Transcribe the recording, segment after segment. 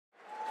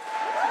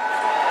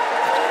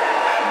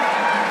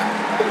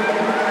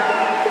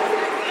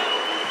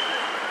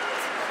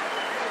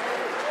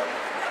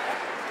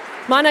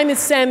My name is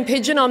Sam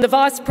Pigeon. I'm the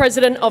Vice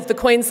President of the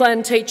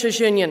Queensland Teachers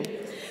Union.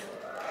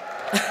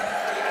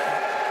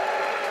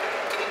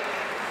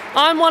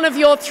 I'm one of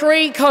your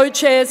 3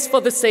 co-chairs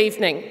for this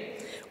evening.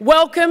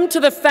 Welcome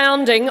to the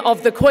founding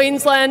of the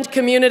Queensland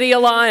Community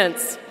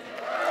Alliance.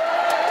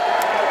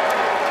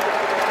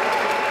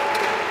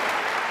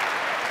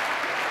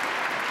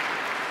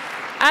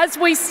 As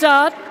we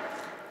start,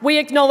 we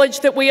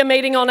acknowledge that we are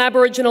meeting on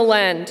Aboriginal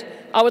land.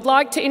 I would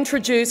like to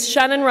introduce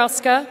Shannon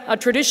Ruska, a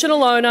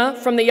traditional owner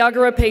from the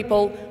Yuggera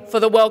people, for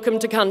the welcome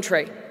to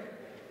country.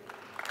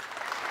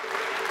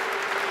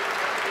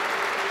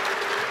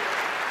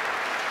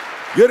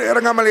 How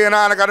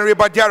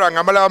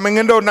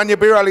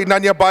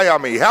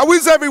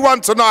is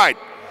everyone tonight?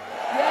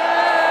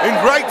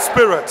 In great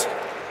spirit.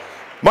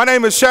 My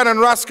name is Shannon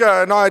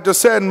Ruska and I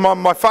descend,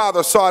 my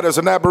father's side as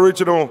an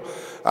Aboriginal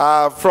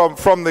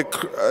from the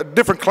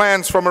different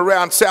clans from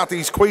around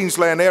southeast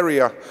Queensland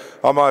area.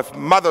 On my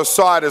mother's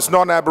side is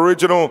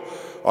non-Aboriginal.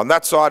 On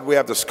that side we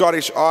have the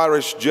Scottish,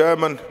 Irish,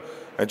 German,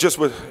 and just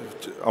with,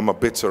 I'm a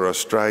bit of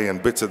Australian,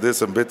 bits of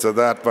this and bits of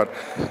that, but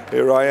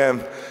here I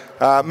am.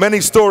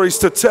 Many stories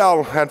to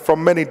tell and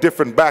from many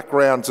different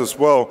backgrounds as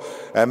well,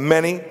 and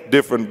many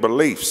different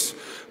beliefs.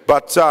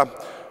 But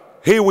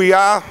here we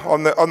are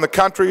on the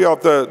country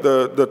of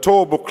the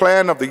Turrbal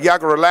clan of the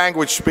Yuggera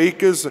language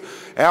speakers.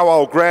 Our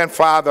old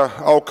grandfather,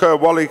 old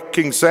Kerwally,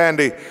 King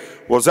Sandy,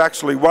 was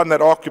actually one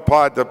that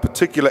occupied the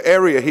particular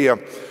area here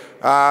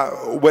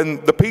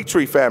when the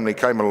Petrie family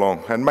came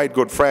along and made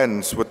good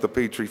friends with the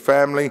Petrie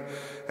family.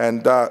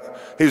 And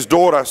his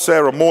daughter,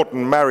 Sarah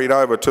Morton, married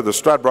over to the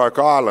Stradbroke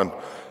Island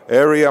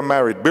area,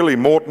 married Billy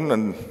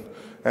Morton,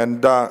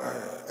 and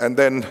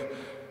then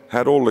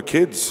had all the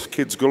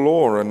kids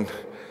galore, and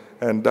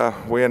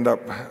we end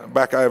up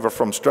back over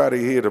from Stratty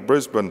here to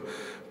Brisbane.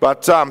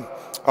 But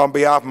on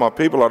behalf of my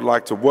people, I'd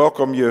like to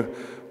welcome you.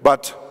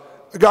 But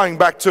going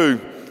back to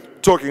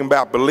talking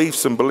about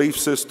beliefs and belief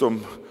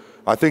system,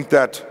 I think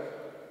that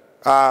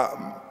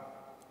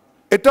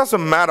it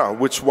doesn't matter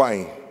which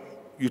way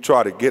you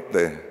try to get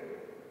there,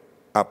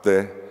 up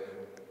there.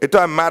 It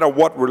doesn't matter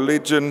what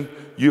religion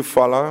you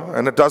follow,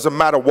 and it doesn't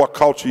matter what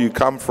culture you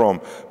come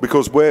from,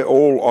 because we're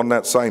all on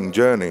that same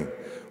journey.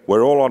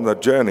 We're all on the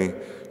journey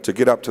to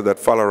get up to that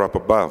fella up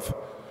above.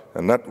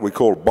 And that we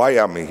call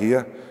Bayami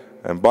here,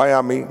 and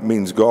Bayami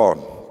means God.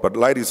 But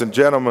ladies and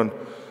gentlemen,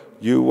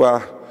 you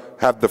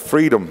have the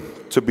freedom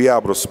to be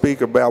able to speak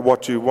about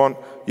what you want.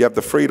 You have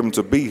the freedom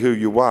to be who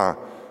you are,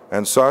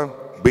 and so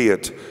be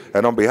it.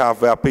 And on behalf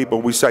of our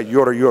people, we say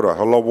Yura Yura,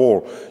 hello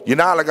all.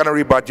 Yinala gana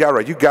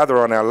ribajara, you gather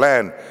on our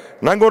land.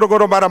 May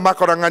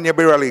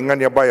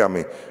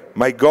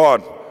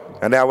God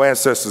and our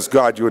ancestors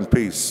guide you in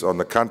peace on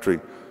the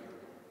country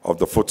of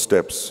the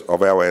footsteps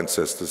of our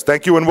ancestors.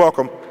 Thank you and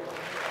welcome.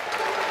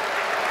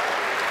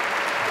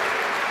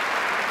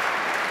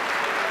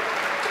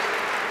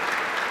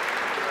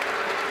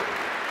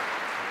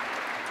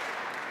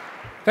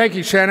 Thank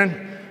you,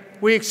 Shannon.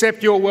 We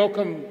accept your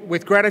welcome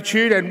with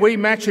gratitude, and we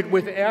match it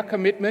with our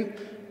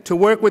commitment to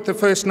work with the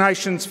First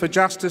Nations for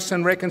justice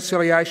and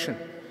reconciliation.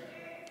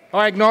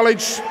 I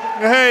acknowledge,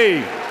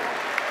 hey,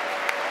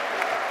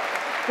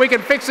 we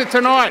can fix it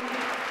tonight.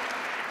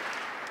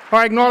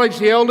 I acknowledge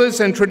the elders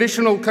and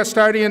traditional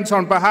custodians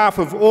on behalf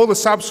of all the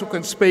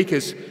subsequent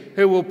speakers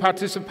who will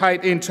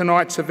participate in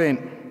tonight's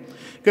event.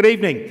 Good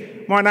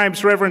evening. My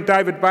name's Reverend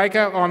David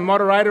Baker. I'm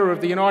moderator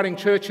of the Uniting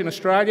Church in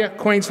Australia,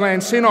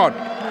 Queensland Synod.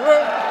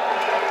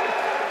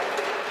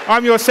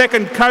 I'm your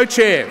second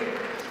co-chair.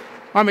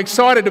 I'm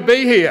excited to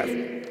be here.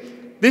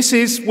 This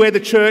is where the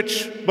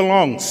church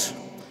belongs,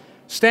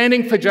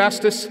 standing for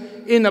justice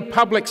in the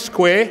public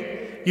square,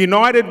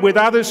 united with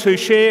others who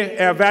share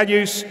our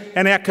values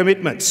and our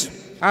commitments.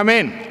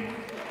 Amen.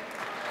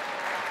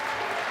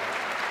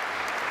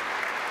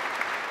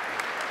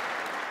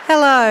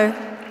 Hello,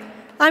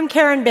 I'm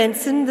Karen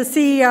Benson, the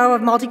CEO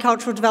of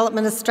Multicultural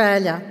Development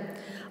Australia.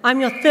 I'm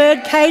your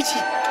third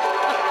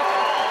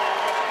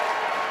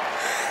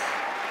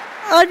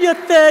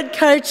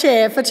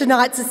co-chair for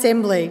tonight's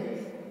assembly.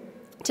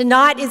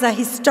 Tonight is a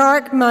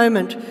historic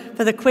moment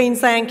for the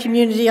Queensland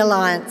Community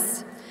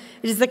Alliance.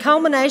 It is the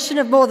culmination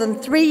of more than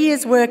 3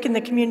 years' work in the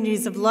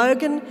communities of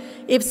Logan,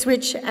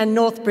 Ipswich and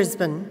North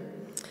Brisbane.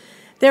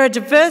 There are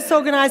diverse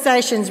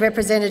organisations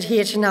represented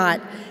here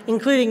tonight,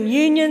 including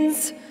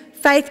unions,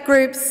 faith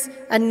groups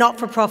and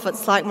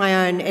not-for-profits like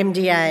my own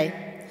MDA.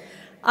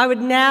 I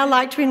would now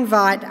like to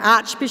invite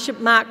Archbishop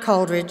Mark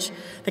Coleridge,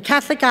 the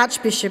Catholic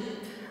Archbishop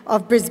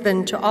of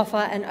Brisbane, to offer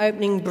an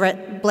opening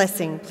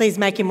blessing. Please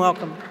make him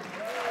welcome.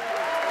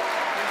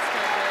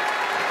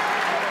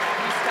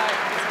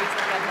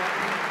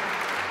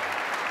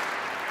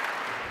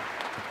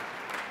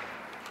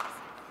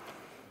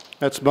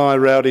 That's my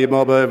rowdy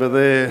mob over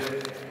there.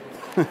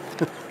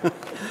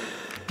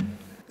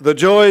 The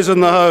joys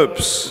and the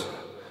hopes,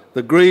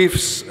 the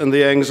griefs and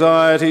the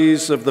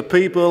anxieties of the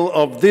people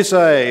of this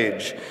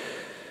age,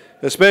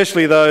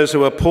 especially those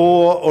who are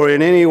poor or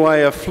in any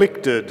way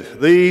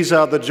afflicted. These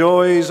are the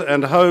joys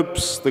and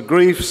hopes, the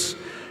griefs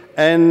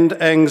and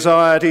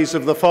anxieties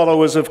of the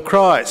followers of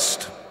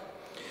Christ.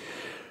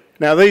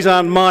 Now, these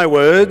aren't my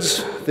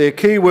words, they're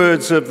key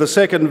words of the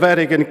Second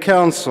Vatican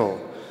Council,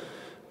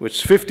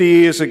 which 50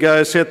 years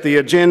ago set the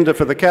agenda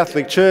for the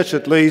Catholic Church,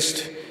 at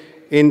least,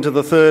 into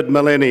the third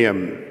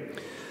millennium.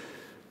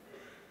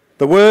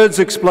 The words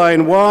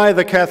explain why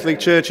the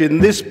Catholic Church in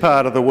this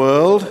part of the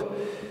world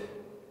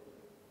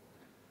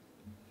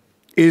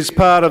is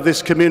part of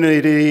this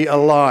community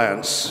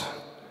alliance.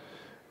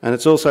 And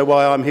it's also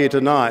why I'm here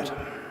tonight.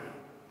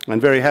 I'm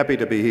very happy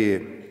to be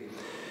here.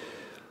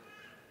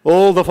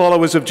 All the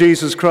followers of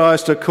Jesus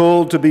Christ are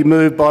called to be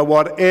moved by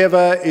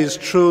whatever is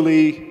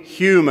truly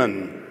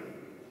human.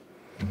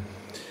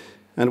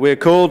 And we're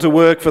called to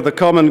work for the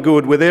common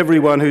good with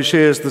everyone who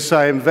shares the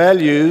same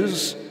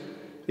values,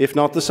 if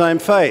not the same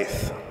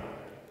faith.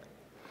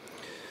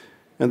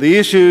 And the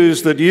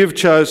issues that you've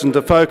chosen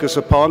to focus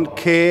upon,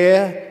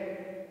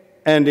 care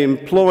and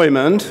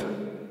employment,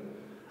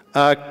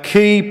 are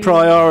key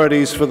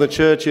priorities for the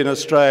Church in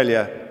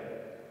Australia.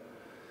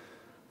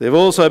 They've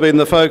also been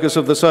the focus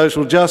of the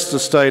social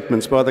justice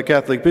statements by the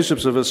Catholic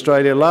Bishops of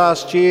Australia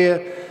last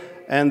year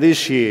and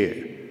this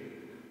year.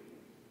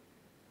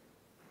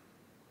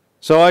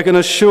 So I can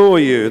assure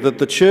you that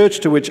the Church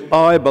to which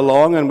I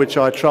belong and which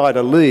I try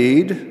to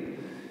lead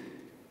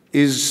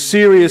is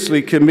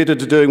seriously committed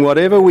to doing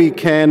whatever we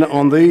can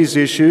on these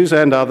issues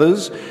and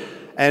others,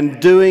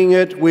 and doing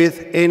it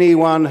with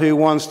anyone who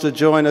wants to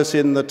join us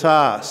in the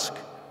task,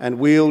 and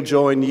we'll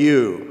join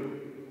you.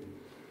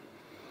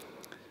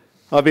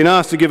 I've been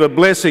asked to give a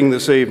blessing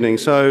this evening,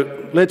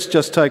 so let's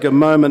just take a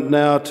moment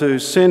now to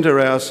centre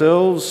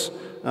ourselves,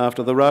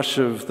 after the rush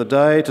of the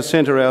day, to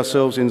centre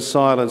ourselves in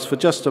silence for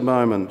just a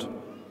moment.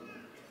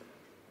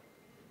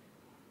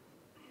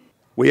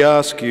 We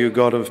ask you,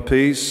 God of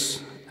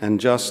peace and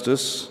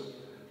justice,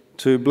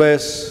 to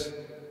bless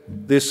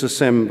this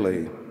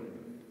assembly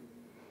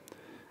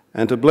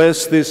and to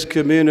bless this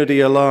community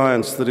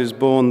alliance that is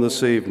born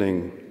this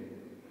evening.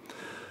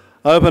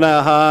 Open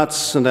our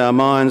hearts and our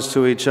minds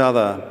to each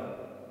other,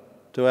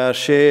 to our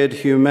shared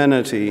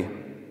humanity.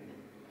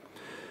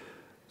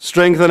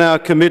 Strengthen our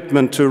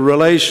commitment to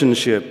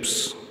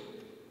relationships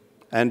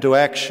and to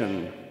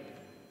action.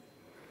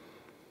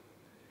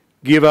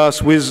 Give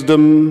us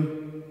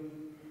wisdom,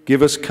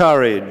 give us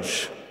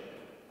courage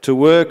to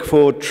work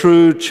for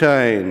true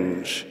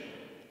change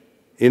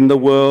in the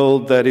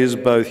world that is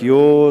both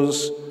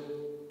yours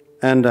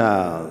and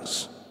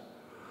ours.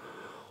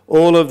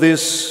 All of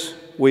this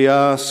we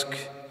ask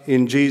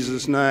in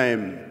Jesus'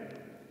 name.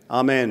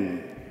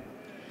 Amen.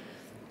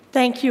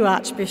 Thank you,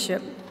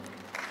 Archbishop.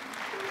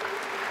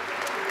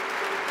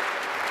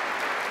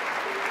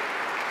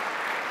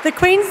 The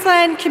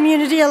Queensland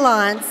Community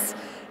Alliance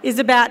is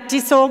about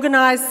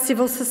disorganised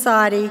civil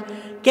society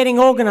getting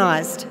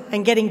organised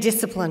and getting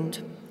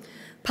disciplined.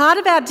 Part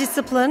of our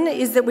discipline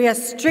is that we are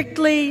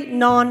strictly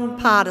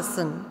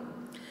non-partisan,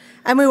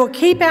 and we will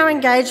keep our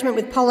engagement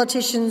with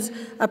politicians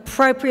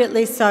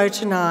appropriately so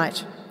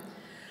tonight.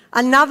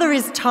 Another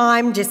is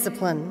time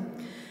discipline.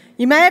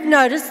 You may have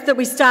noticed that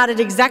we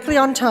started exactly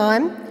on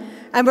time,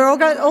 and we're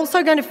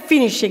also going to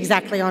finish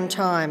exactly on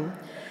time.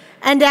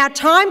 And our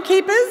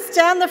timekeepers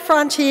down the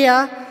front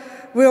here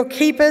will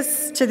keep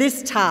us to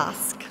this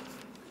task.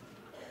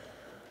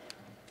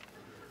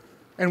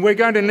 And we're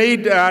going to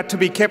need to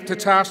be kept to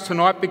task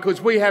tonight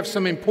because we have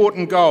some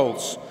important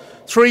goals.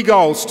 3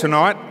 goals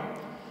tonight.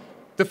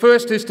 The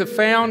first is to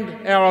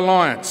found our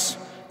alliance.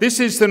 This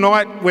is the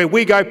night where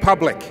we go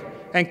public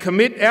and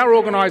commit our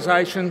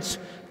organisations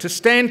to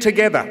stand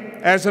together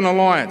as an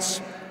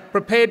alliance,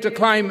 prepared to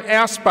claim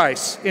our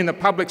space in the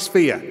public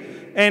sphere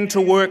and to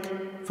work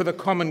for the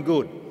common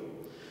good.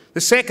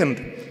 The second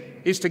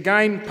is to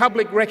gain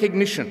public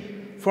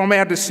recognition from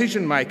our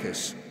decision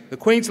makers. The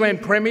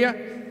Queensland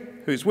Premier,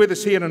 who's with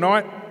us here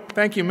tonight,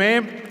 thank you,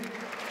 ma'am.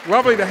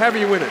 Lovely to have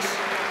you with us.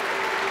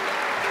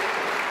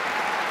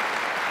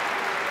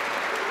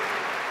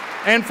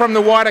 And from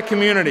the wider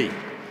community.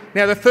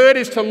 Now, the third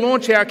is to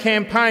launch our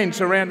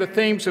campaigns around the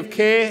themes of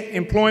care,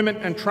 employment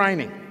and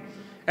training.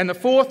 And the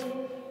fourth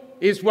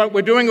is what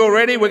we're doing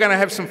already. We're going to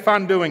have some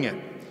fun doing it.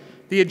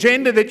 The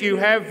agenda that you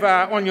have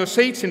on your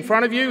seats in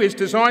front of you is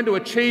designed to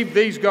achieve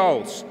these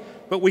goals,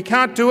 but we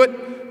can't do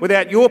it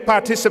without your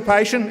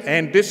participation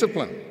and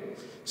discipline.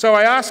 So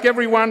I ask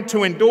everyone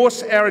to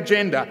endorse our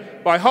agenda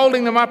by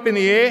holding them up in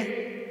the air.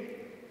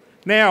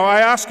 Now, I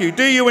ask you,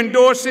 do you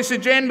endorse this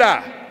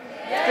agenda?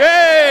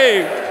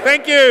 Yay!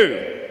 Thank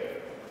you.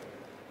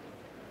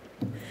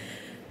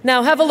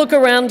 Now have a look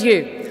around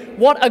you.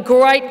 What a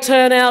great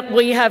turnout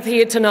we have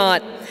here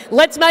tonight.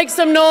 Let's make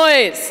some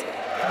noise.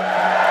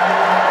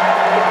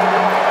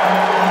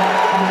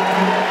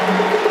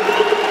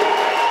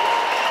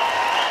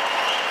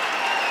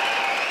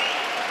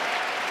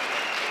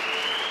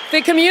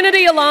 The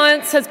Community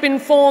Alliance has been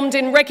formed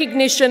in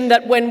recognition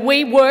that when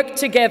we work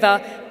together,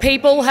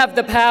 people have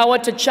the power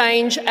to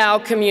change our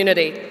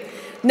community.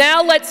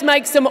 Now let's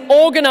make some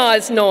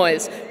organised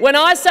noise. When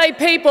I say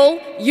people,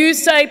 you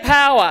say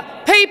power.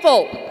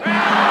 People!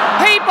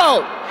 Power.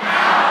 People!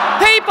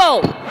 Power.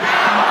 People!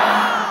 Power.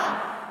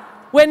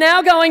 We're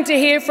now going to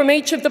hear from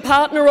each of the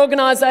partner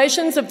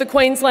organisations of the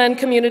Queensland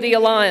Community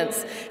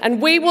Alliance, and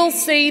we will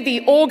see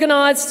the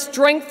organised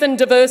strength and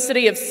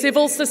diversity of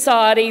civil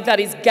society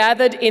that is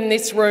gathered in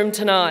this room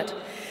tonight.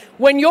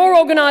 When your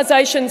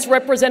organisation's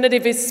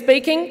representative is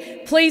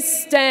speaking, please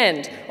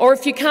stand, or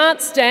if you can't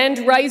stand,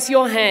 raise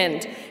your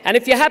hand. And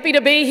if you're happy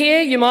to be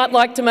here, you might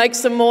like to make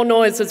some more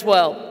noise as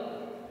well.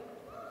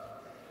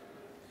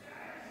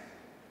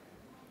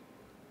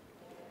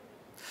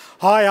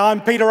 Hi, I'm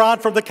Peter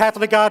Arndt from the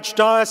Catholic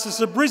Archdiocese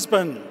of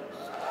Brisbane.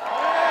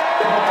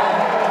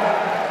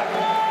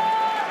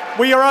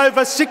 We are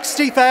over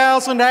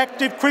 60,000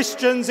 active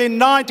Christians in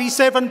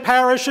 97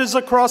 parishes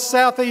across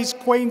southeast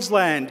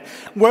Queensland,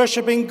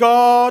 worshipping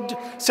God,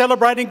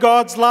 celebrating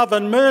God's love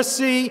and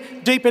mercy,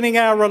 deepening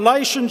our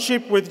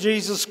relationship with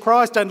Jesus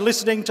Christ and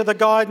listening to the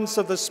guidance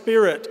of the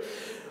Spirit.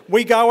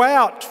 We go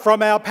out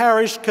from our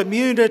parish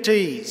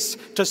communities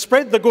to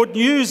spread the good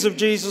news of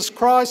Jesus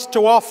Christ,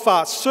 to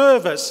offer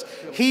service,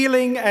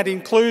 healing and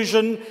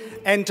inclusion,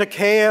 and to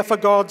care for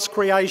God's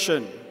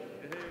creation.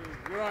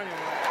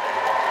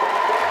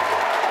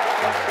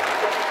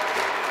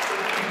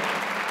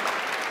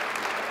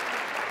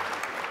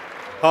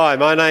 Hi,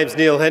 my name's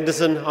Neil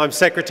Henderson. I'm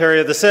Secretary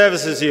of the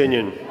Services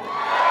Union.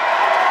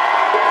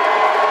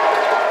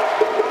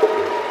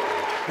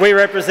 We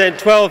represent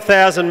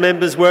 12,000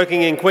 members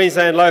working in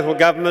Queensland local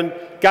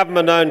government,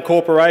 government-owned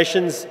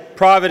corporations,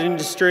 private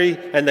industry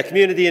and the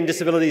community and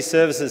disability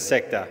services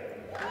sector.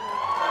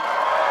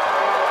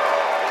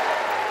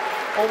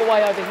 All the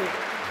way over here.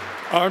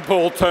 I'm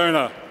Paul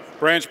Turner,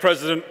 Branch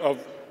President of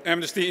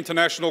Amnesty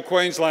International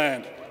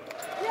Queensland.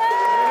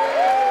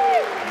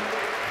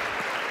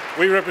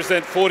 We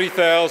represent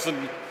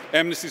 40,000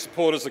 Amnesty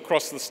supporters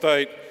across the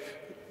state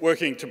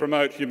working to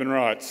promote human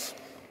rights.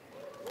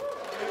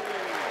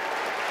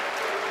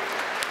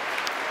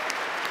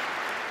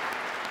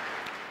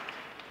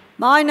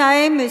 My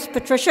name is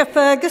Patricia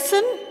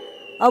Ferguson,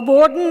 a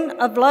warden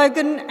of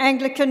Logan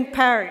Anglican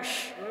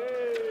Parish.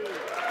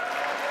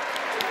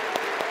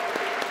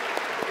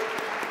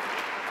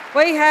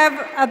 We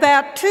have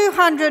about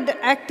 200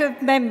 active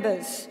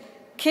members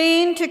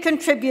keen to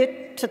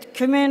contribute to the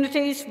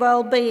community's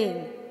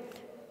well-being.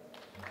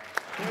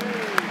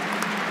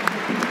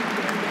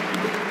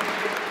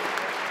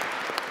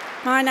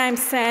 My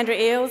name's Sandra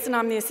Eales and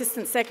I'm the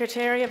Assistant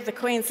Secretary of the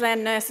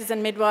Queensland Nurses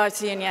and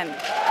Midwives Union.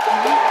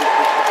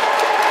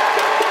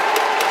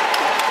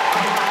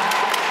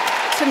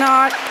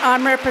 Tonight,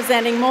 I'm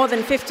representing more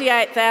than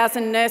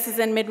 58,000 nurses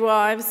and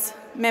midwives,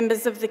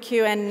 members of the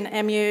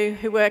QNMU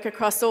who work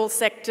across all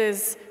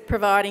sectors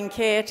providing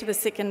care to the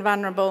sick and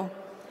vulnerable.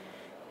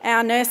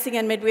 Our nursing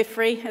and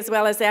midwifery, as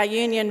well as our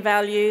union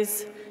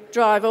values,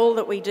 drive all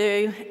that we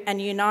do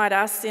and unite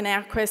us in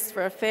our quest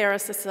for a fairer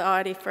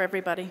society for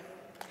everybody.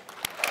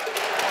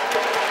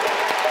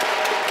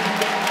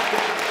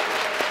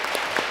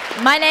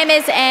 My name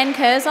is Anne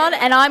Curzon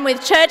and I'm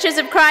with Churches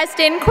of Christ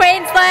in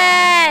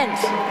Queensland.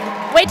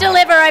 We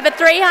deliver over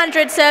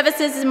 300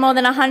 services in more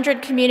than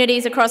 100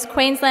 communities across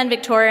Queensland,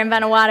 Victoria and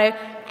Vanuatu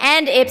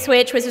and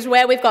Ipswich, which is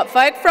where we've got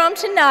folk from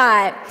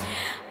tonight.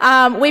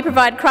 We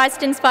provide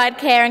Christ-inspired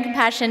care and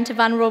compassion to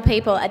vulnerable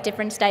people at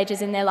different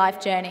stages in their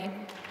life journey.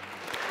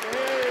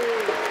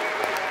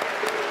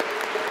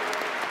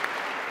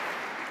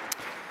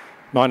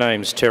 My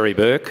name's Terry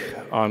Burke.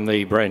 I'm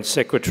the Branch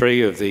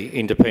Secretary of the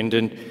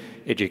Independent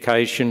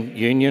Education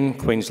Union,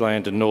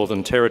 Queensland and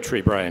Northern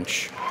Territory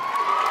Branch.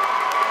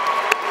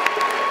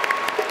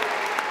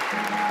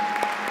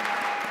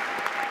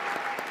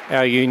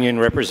 Our union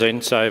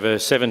represents over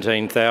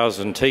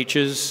 17,000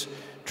 teachers,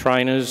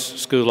 trainers,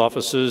 school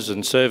officers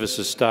and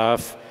services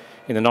staff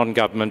in the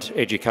non-government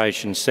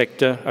education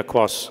sector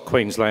across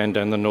Queensland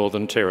and the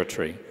Northern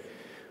Territory.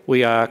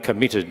 We are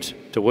committed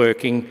to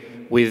working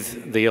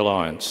with the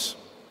Alliance.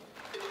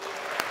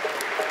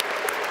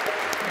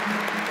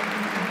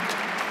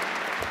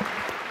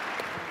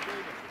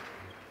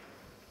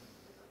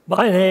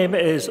 My name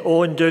is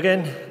Owen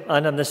Dugan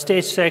and I'm the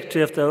State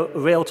Secretary of the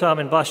Rail Tram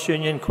and Bus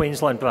Union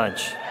Queensland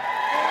Branch.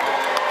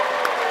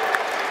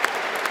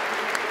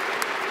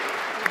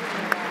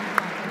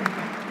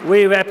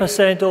 We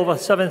represent over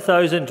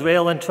 7,000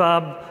 rail and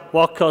tram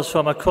workers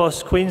from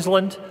across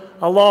Queensland,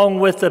 along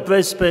with the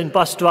Brisbane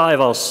bus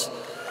drivers,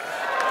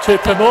 to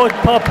promote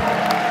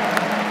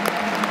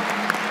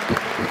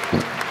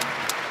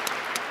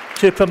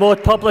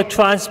public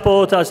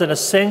transport as an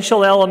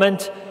essential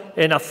element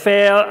in a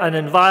fair and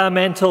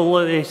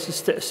environmentally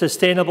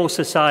sustainable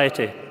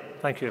society.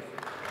 Thank you.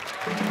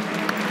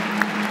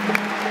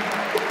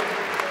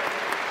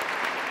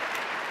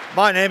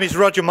 My name is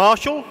Roger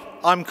Marshall.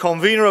 I'm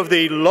convener of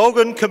the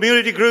Logan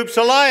Community Groups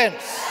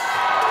Alliance.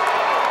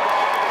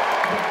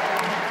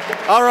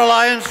 Our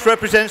alliance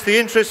represents the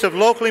interests of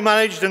locally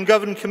managed and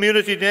governed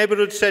community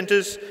neighbourhood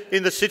centres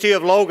in the City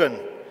of Logan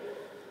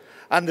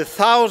and the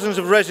thousands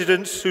of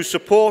residents who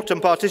support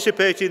and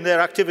participate in their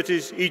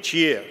activities each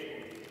year.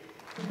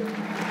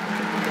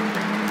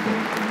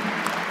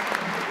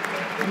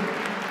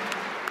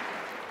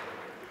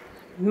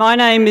 My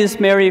name is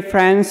Mary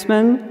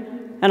Fransman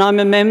and I'm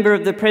a member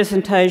of the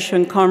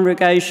Presentation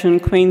Congregation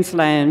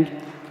Queensland,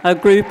 a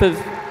group of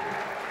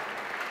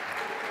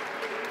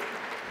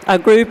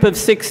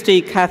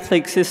 60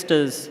 Catholic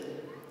sisters.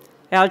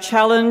 Our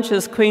challenge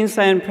as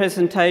Queensland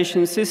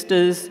Presentation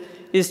Sisters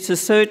is to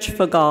search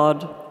for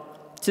God,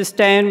 to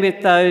stand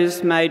with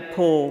those made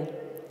poor,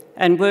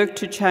 and work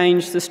to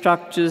change the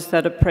structures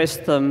that oppress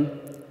them,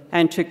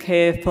 and to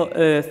care for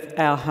Earth,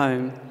 our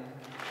home.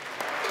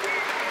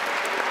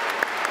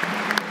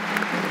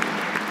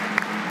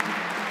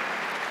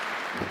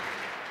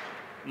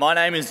 My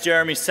name is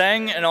Jeremy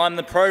Sang, and I'm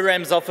the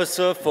Programs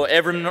Officer for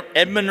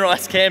Edmund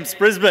Rice Camps,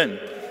 Brisbane.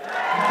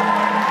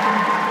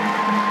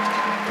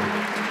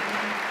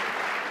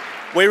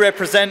 We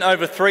represent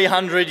over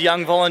 300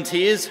 young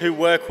volunteers who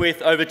work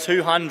with over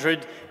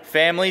 200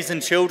 families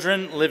and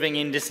children living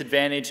in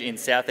disadvantage in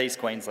southeast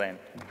Queensland.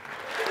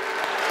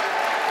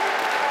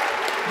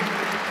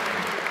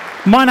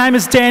 My name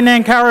is Dan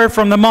Nankara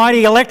from the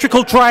mighty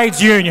Electrical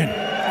Trades Union.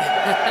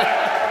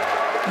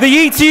 The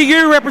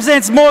ETU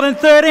represents more than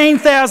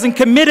 13,000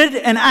 committed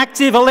and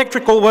active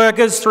electrical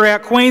workers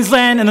throughout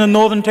Queensland and the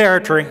Northern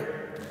Territory.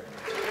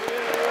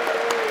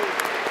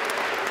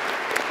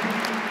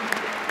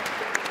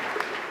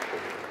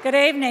 Good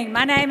evening.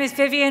 My name is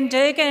Vivian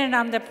Dugan and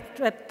I'm the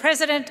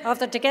President of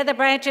the Together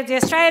branch of the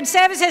Australian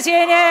Services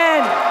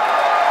Union.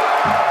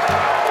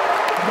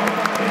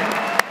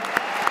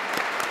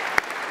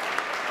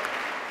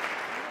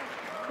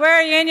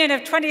 We're a union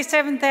of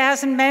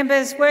 27,000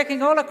 members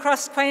working all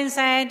across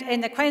Queensland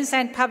in the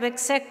Queensland public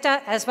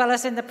sector as well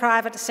as in the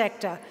private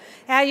sector.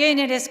 Our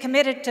union is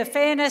committed to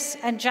fairness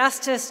and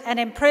justice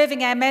and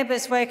improving our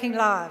members' working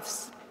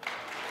lives.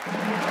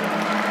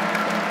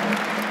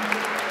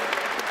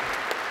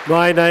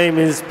 My name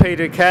is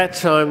Peter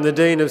Catt. I'm the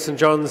Dean of St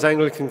John's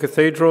Anglican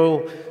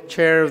Cathedral,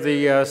 Chair of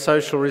the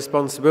Social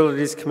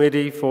Responsibilities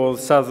Committee for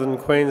Southern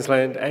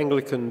Queensland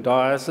Anglican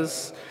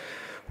Diocese.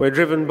 We're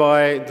driven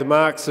by the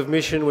marks of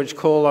mission which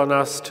call on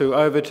us to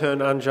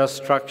overturn unjust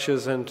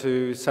structures and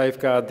to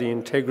safeguard the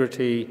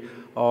integrity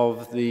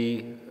of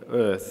the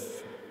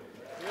earth.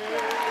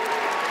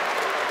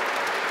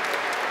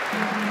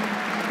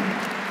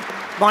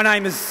 My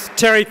name is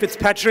Terry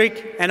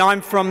Fitzpatrick and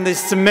I'm from the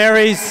St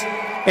Mary's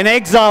in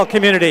Exile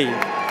community.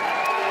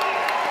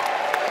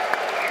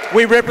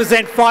 We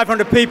represent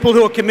 500 people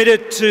who are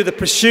committed to the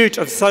pursuit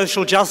of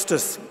social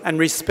justice and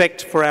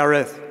respect for our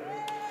earth.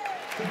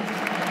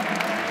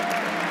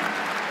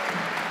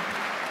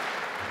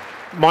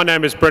 My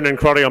name is Brendan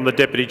Crotty. I'm the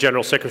Deputy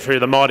General Secretary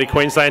of the mighty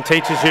Queensland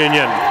Teachers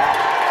Union.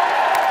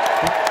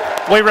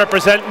 We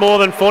represent more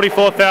than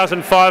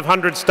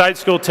 44,500 state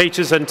school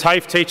teachers and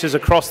TAFE teachers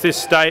across this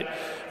state,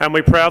 and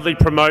we proudly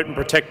promote and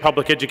protect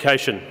public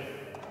education.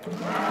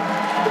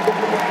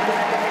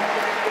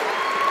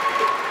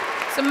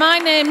 So my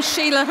name's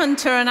Sheila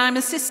Hunter and I'm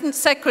Assistant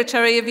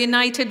Secretary of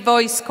United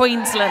Voice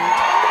Queensland.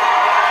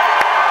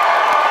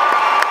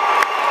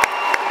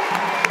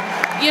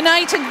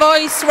 United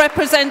Voice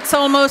represents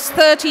almost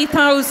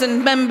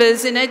 30,000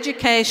 members in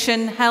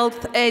education,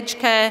 health, aged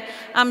care,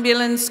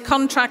 ambulance,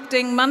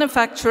 contracting,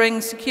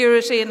 manufacturing,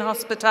 security and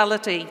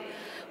hospitality.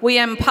 We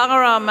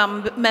empower our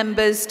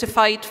members to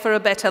fight for a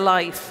better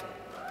life.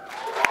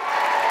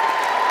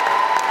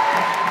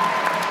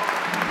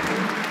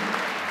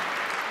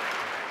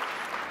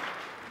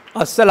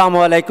 Assalamu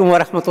alaikum wa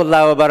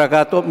rahmatullahi wa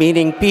barakatuh,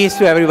 meaning peace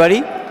to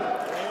everybody.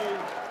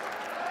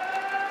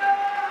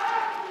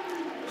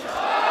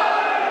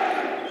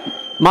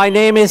 My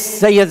name is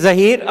Sayyid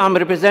Zahir. I'm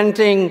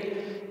representing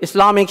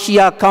Islamic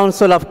Shia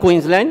Council of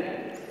Queensland.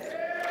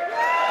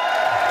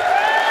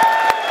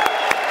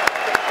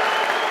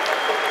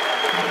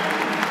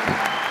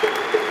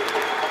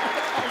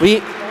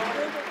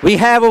 We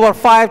have over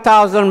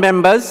 5,000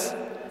 members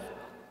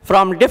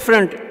from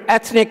different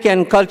ethnic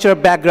and cultural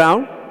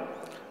backgrounds.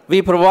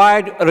 We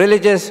provide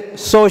religious,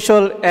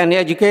 social, and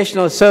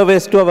educational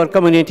service to our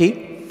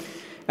community.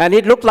 And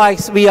it looks like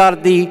we are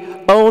the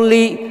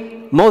only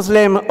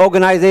Muslim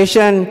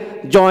organization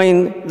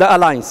join the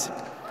alliance.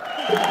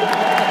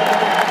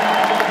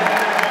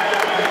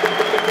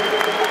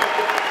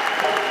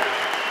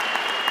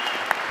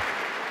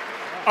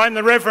 I'm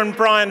the Reverend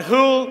Brian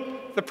Houle,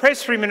 the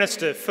Presbytery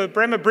Minister for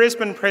Bremer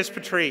Brisbane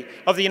Presbytery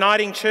of the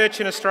Uniting Church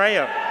in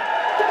Australia.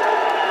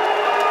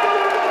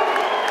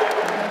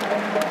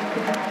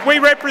 We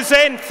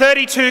represent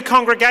 32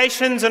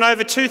 congregations and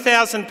over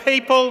 2,000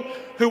 people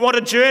who want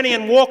to journey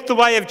and walk the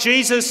way of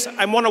Jesus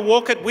and want to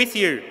walk it with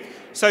you.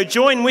 So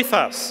join with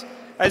us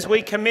as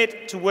we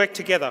commit to work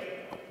together.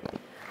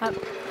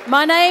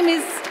 My name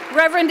is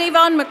Reverend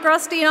Yvonne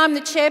McRusty and I'm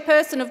the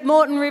Chairperson of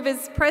Moreton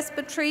Rivers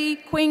Presbytery,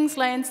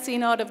 Queensland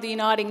Synod of the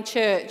Uniting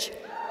Church.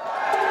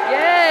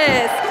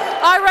 Yes.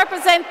 I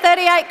represent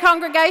 38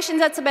 congregations,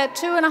 that's about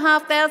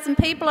 2,500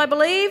 people, I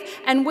believe,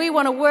 and we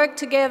want to work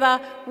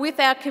together with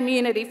our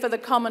community for the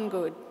common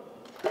good.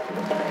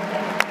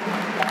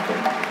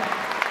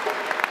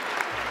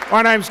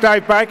 My name's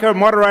Dave Baker,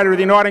 moderator of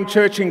the Uniting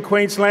Church in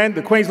Queensland,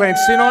 the Queensland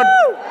Synod.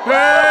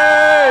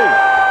 Hey!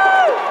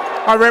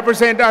 I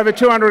represent over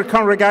 200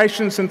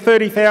 congregations and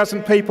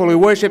 30,000 people who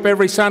worship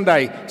every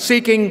Sunday,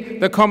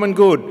 seeking the common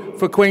good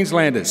for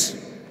Queenslanders.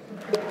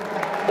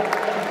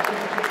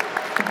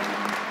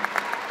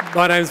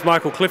 My name's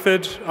Michael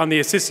Clifford. I'm the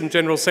Assistant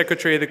General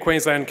Secretary of the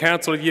Queensland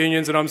Council of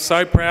Unions, and I'm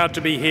so proud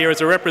to be here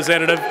as a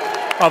representative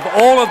of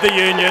all of the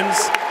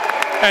unions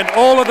and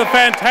all of the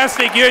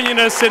fantastic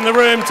unionists in the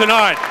room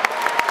tonight.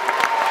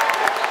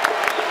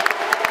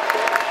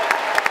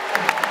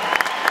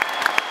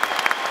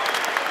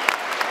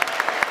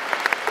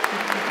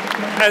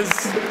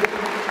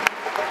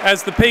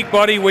 As the peak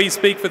body, we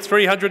speak for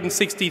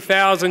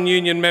 360,000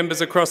 union members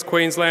across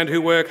Queensland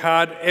who work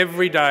hard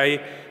every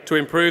day to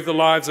improve the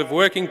lives of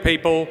working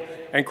people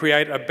and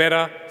create a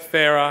better,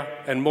 fairer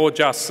and more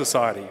just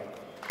society.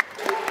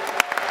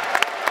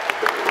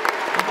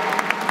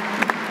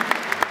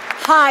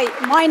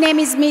 Hi, my name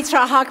is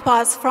Mitra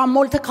Hakpas from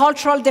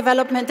Multicultural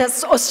Development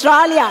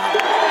Australia.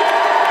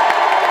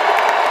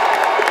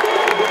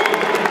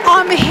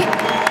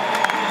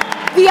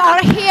 We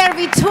are here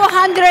with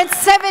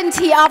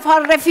 270 of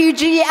our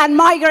refugee and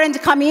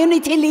migrant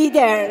community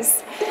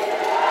leaders.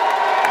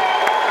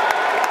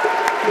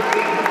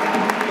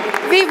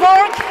 We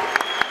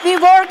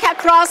work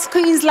across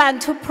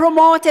Queensland to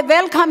promote a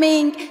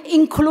welcoming,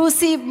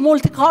 inclusive,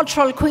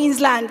 multicultural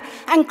Queensland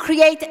and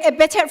create a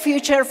better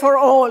future for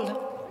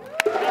all.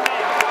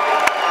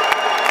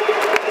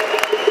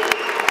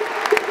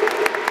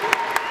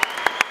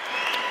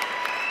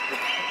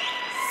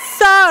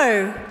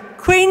 So,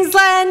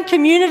 Queensland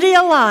Community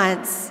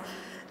Alliance,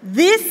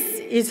 this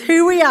is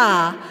who we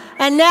are.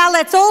 And now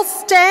let's all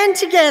stand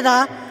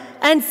together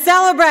and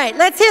celebrate.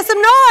 Let's hear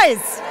some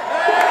noise.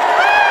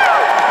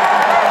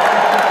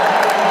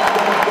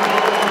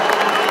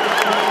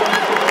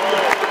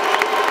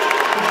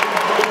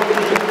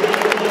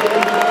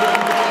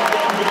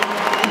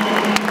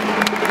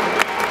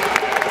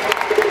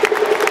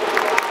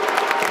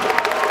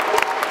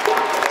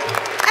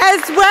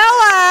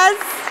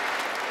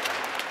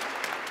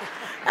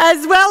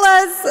 As well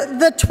as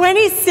the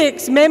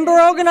 26 member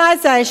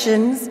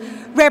organisations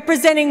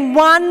representing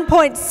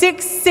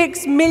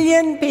 1.66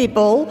 million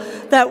people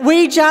that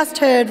we just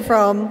heard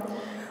from.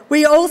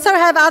 We also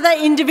have other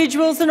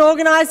individuals and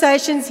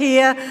organisations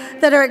here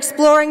that are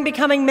exploring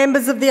becoming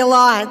members of the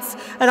Alliance,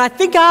 and I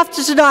think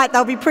after tonight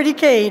they'll be pretty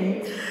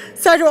keen.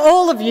 So to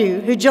all of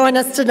you who join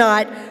us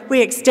tonight, we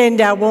extend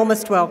our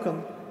warmest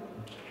welcome.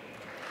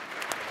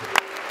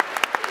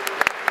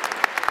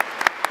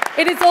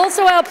 It is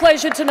also our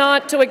pleasure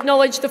tonight to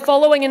acknowledge the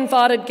following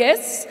invited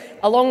guests,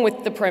 along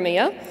with the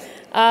Premier,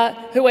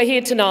 who are here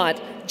tonight.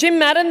 Jim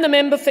Madden, the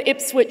member for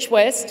Ipswich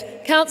West,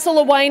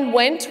 Councillor Wayne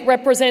Went,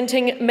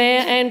 representing Mayor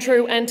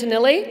Andrew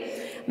Antonelli,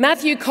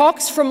 Matthew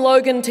Cox from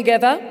Logan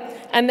Together,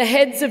 and the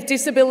heads of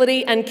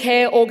disability and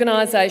care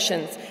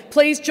organisations.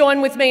 Please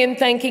join with me in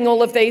thanking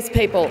all of these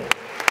people.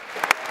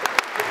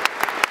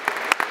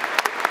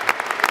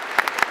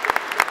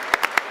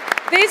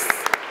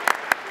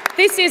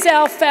 This is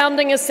our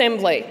founding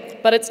assembly,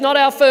 but it's not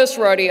our first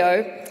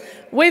rodeo.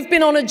 We've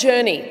been on a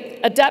journey,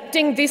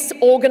 adapting this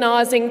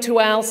organising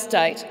to our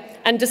state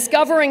and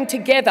discovering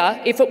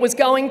together if it was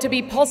going to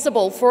be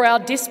possible for our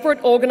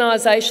disparate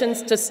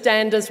organisations to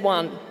stand as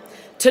one.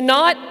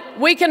 Tonight,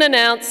 we can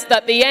announce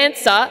that the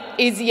answer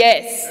is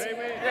yes.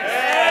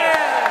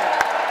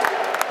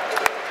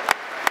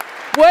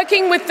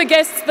 Working with the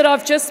guests that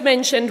I've just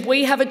mentioned,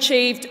 we have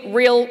achieved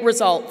real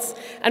results,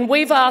 and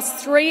we've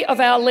asked 3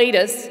 of our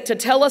leaders to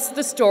tell us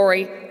the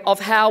story of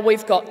how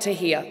we've got to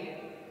here.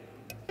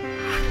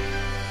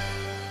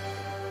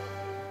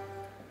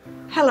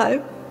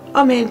 Hello,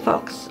 I'm Anne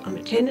Fox. I'm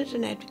a tenant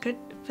and advocate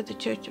for the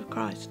Church of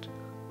Christ.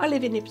 I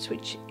live in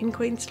Ipswich in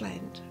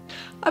Queensland.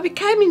 I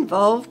became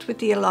involved with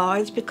the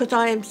Alliance because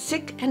I am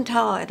sick and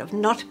tired of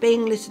not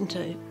being listened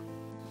to.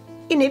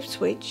 In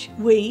Ipswich,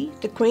 we,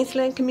 the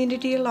Queensland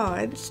Community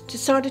Alliance,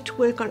 decided to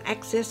work on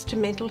access to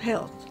mental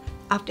health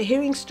after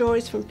hearing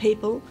stories from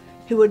people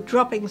who were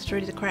dropping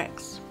through the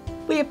cracks.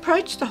 We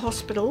approached the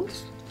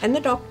hospitals and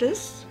the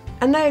doctors,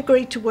 and they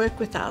agreed to work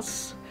with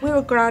us. We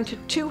were granted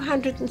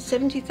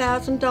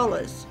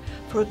 $270,000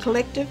 for a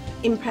collective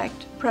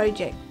impact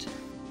project.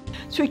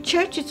 Through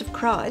Churches of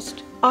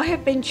Christ, I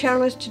have been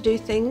challenged to do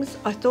things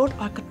I thought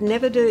I could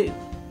never do.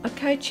 I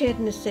co-chaired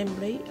an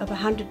assembly of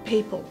 100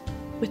 people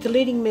with the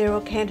leading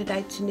mayoral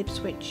candidates in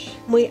Ipswich.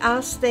 We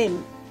asked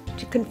them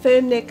to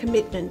confirm their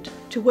commitment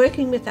to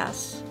working with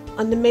us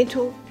on the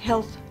Mental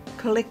Health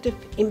Collective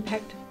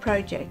Impact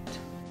Project.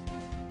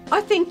 I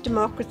think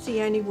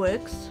democracy only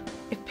works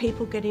if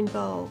people get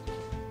involved.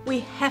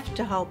 We have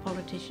to hold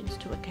politicians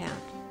to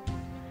account.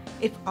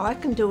 If I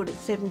can do it at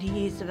 70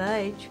 years of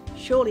age,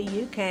 surely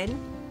you can.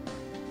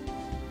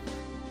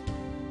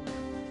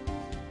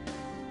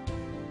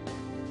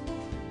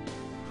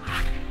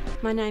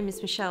 My name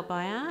is Michelle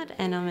Bayard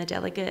and I'm a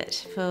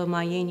delegate for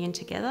my union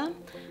Together.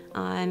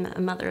 I'm a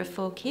mother of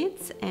 4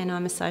 kids and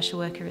I'm a social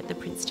worker at the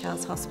Prince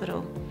Charles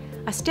Hospital.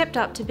 I stepped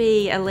up to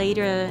be a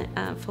leader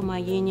for my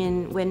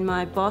union when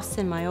my boss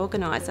and my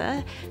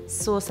organiser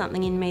saw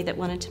something in me that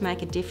wanted to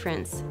make a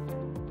difference.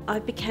 I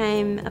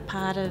became a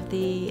part of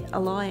the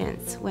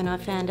Alliance when I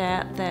found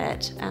out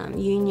that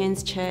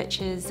unions,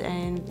 churches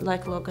and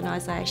local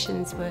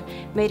organisations were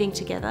meeting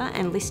together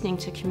and listening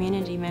to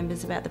community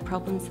members about the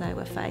problems they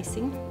were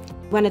facing.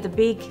 One of the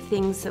big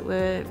things that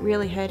were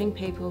really hurting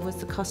people was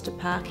the cost of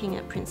parking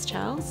at Prince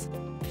Charles.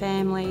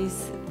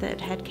 Families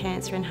that had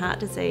cancer and heart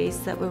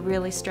disease that were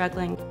really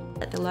struggling.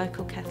 At the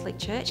local Catholic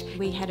church,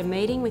 we had a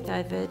meeting with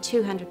over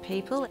 200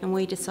 people and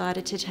we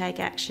decided to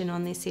take action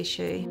on this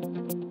issue.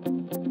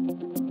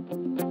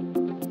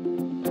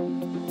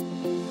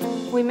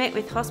 We met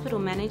with hospital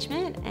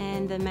management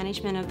and the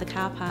management of the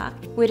car park.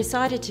 We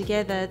decided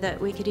together that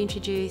we could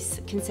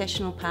introduce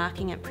concessional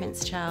parking at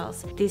Prince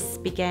Charles. This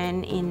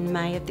began in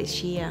May of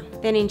this year.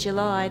 Then in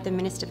July, the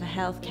Minister for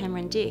Health,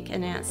 Cameron Dick,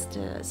 announced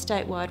a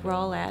statewide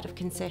rollout of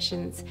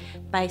concessions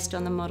based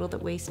on the model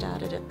that we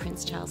started at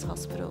Prince Charles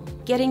Hospital.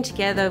 Getting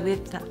together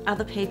with the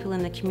other people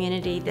in the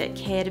community that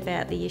cared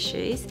about the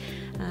issues,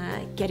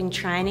 getting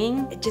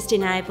training, it just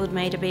enabled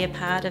me to be a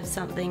part of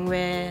something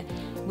where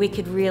we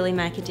could really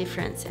make a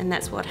difference, and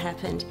that's what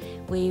happened.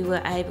 We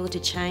were able to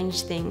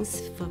change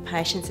things for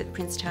patients at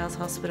Prince Charles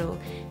Hospital.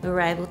 We were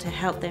able to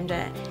help them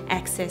to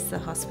access the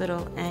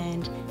hospital,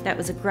 and that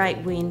was a great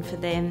win for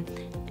them,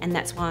 and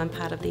that's why I'm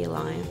part of the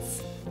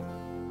Alliance.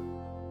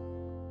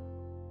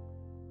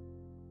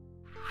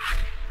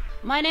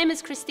 My name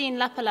is Christine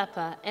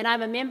Lapalapa and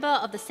I'm a member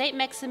of the St.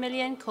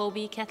 Maximilian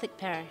Colby Catholic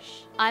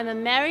Parish. I'm a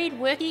married,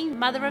 working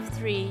mother of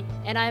 3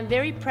 and I am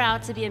very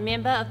proud to be a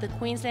member of the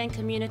Queensland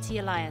Community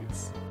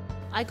Alliance.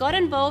 I got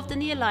involved in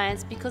the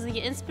Alliance because of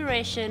the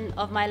inspiration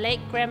of my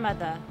late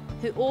grandmother,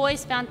 who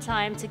always found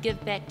time to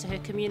give back to her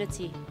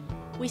community.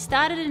 We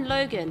started in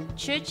Logan.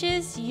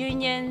 Churches,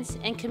 unions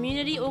and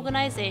community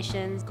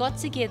organisations got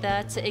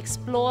together to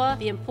explore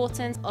the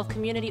importance of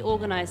community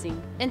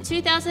organising. In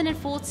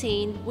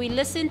 2014, we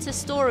listened to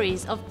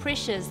stories of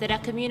pressures that our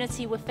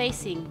community were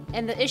facing,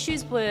 and the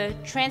issues were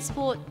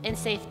transport and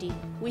safety.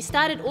 We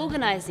started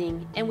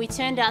organising and we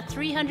turned out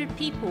 300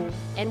 people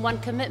and won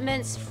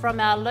commitments from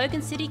our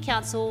Logan City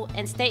Council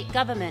and state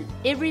government.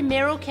 Every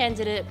mayoral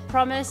candidate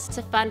promised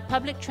to fund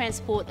public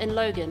transport in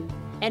Logan,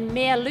 and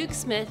Mayor Luke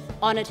Smith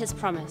honoured his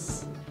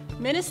promise.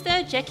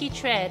 Minister Jackie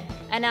Trad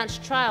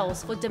announced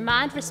trials for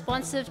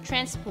demand-responsive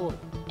transport,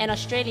 an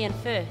Australian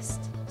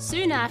first.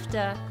 Soon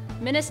after,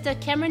 Minister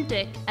Cameron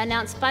Dick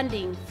announced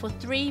funding for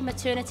 3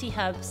 maternity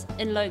hubs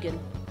in Logan.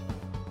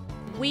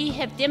 We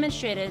have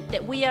demonstrated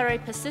that we are a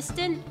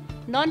persistent,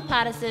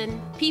 non-partisan,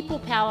 people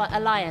power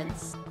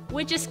alliance.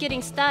 We're just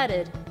getting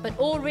started, but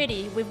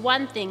already we've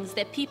won things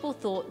that people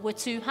thought were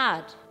too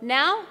hard.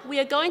 Now we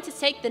are going to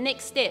take the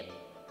next step.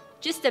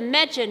 Just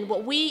imagine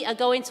what we are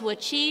going to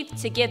achieve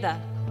together.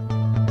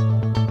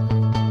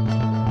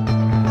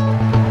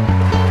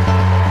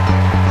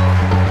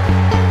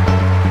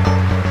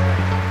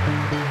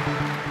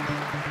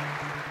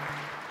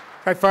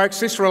 Hey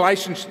folks, this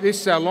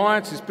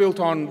alliance is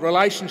built on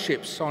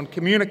relationships, on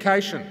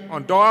communication,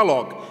 on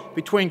dialogue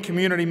between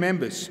community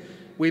members.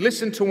 We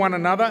listen to one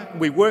another,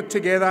 we work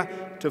together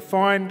to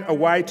find a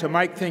way to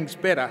make things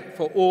better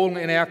for all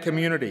in our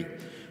community.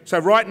 So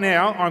right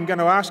now, I'm going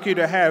to ask you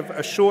to have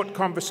a short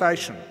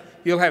conversation.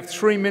 You'll have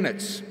 3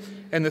 minutes.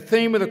 And the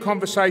theme of the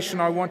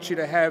conversation I want you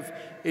to have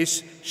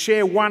is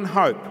share one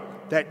hope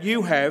that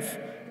you have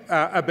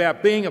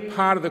about being a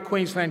part of the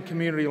Queensland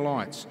Community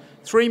Alliance.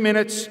 3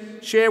 minutes,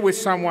 share with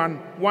someone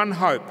one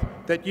hope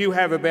that you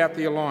have about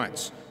the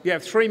Alliance. You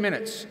have 3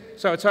 minutes,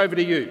 so it's over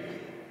to you.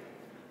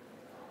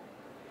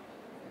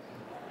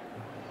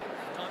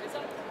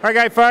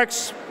 Okay,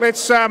 folks,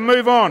 let's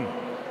move on.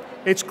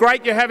 It's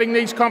great you're having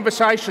these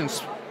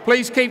conversations.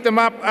 Please keep them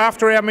up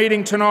after our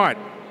meeting tonight.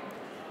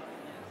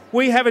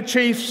 We have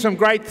achieved some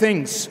great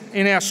things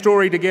in our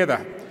story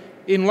together.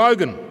 In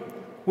Logan,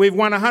 we've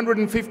won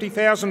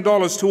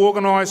 $150,000 to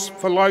organise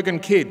for Logan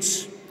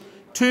kids,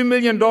 $2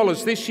 million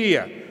this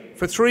year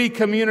for 3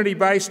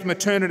 community-based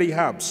maternity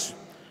hubs,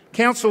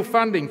 council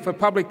funding for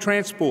public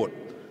transport,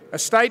 a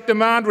state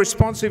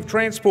demand-responsive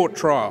transport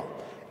trial,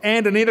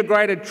 and an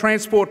integrated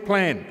transport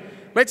plan.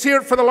 Let's hear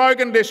it for the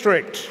Logan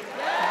District.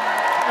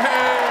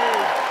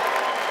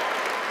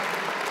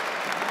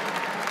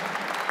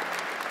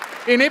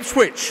 In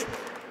Ipswich,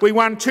 we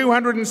won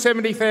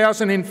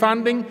 $270,000 in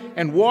funding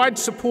and wide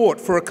support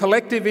for a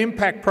collective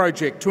impact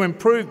project to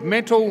improve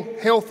mental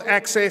health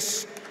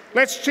access.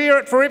 Let's cheer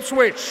it for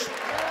Ipswich.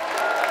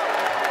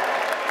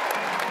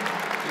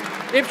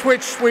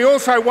 Ipswich, we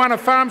also won a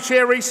farm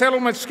share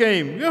resettlement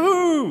scheme.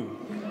 Yoo-hoo!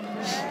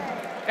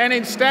 And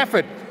in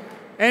Stafford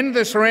and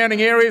the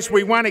surrounding areas,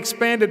 we won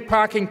expanded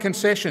parking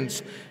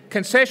concessions.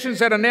 Concessions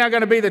that are now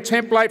going to be the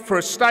template for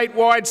a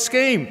statewide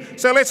scheme.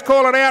 So let's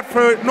call it out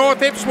for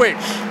North Ipswich,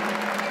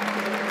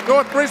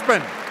 North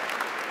Brisbane.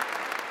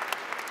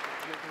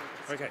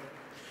 Okay.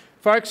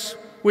 Folks,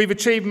 we've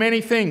achieved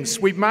many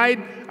things. We've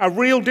made a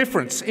real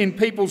difference in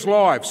people's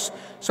lives.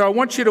 So I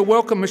want you to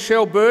welcome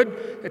Michelle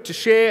Bird to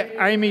share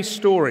Amy's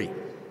story.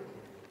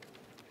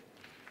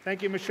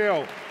 Thank you,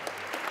 Michelle.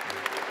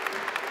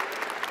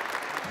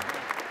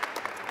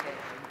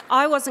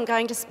 I wasn't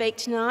going to speak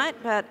tonight,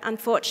 but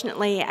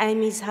unfortunately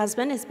Amy's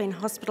husband has been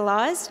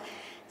hospitalised,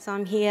 so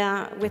I'm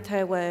here with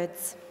her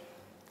words.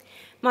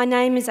 My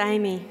name is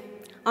Amy.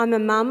 I'm a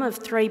mum of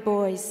 3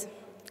 boys.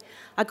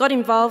 I got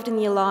involved in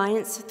the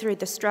Alliance through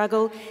the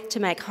struggle to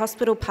make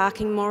hospital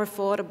parking more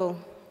affordable.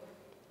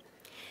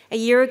 A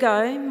year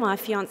ago, my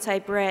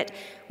fiancé Brett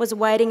was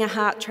awaiting a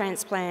heart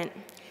transplant,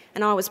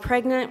 and I was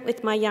pregnant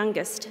with my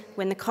youngest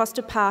when the cost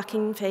of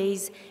parking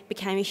fees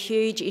became a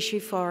huge issue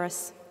for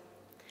us.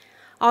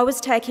 I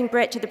was taking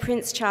Brett to the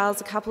Prince Charles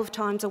a couple of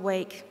times a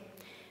week.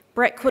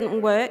 Brett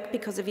couldn't work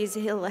because of his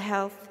ill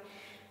health,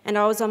 and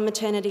I was on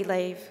maternity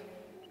leave.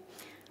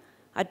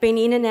 I'd been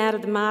in and out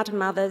of the Martyr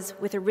Mothers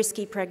with a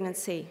risky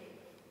pregnancy.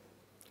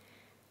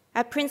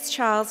 At Prince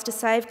Charles, to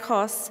save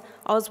costs,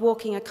 I was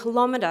walking 1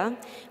 kilometre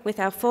with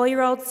our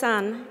 4-year-old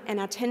son and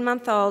our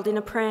 10-month-old in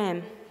a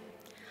pram.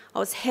 I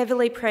was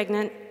heavily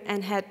pregnant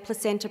and had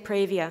placenta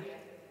previa.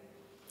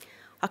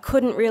 I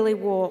couldn't really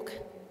walk.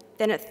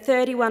 Then at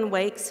 31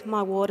 weeks,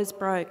 my waters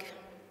broke.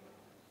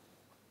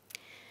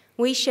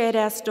 We shared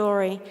our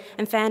story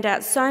and found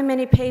out so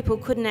many people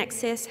couldn't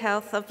access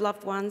health of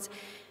loved ones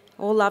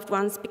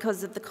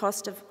because of the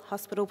cost of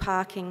hospital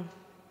parking.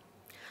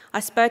 I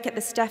spoke at the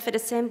Stafford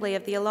Assembly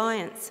of the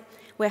Alliance,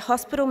 where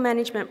hospital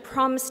management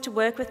promised to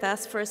work with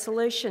us for a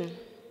solution.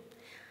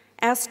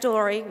 Our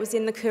story was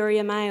in the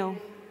Courier Mail.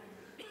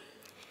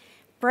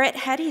 Brett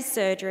had his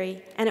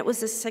surgery and it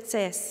was a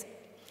success.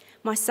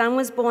 My son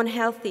was born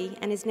healthy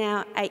and is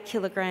now 8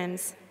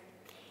 kilograms.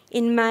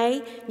 In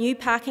May, new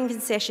parking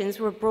concessions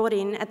were brought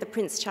in at the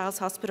Prince Charles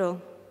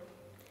Hospital.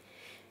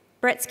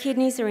 Brett's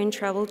kidneys are in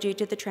trouble due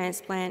to the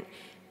transplant,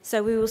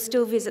 so we will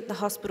still visit the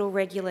hospital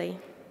regularly.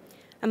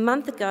 A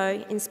month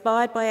ago,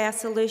 inspired by our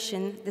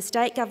solution, the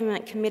state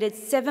government committed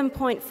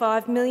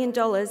 $7.5 million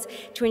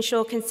to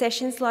ensure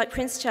concessions like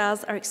Prince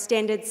Charles are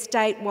extended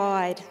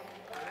statewide.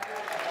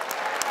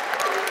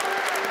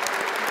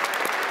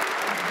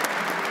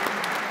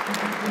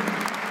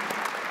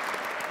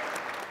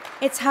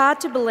 It's hard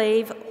to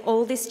believe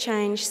all this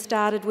change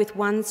started with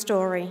one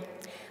story.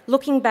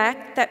 Looking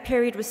back, that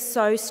period was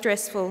so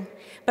stressful,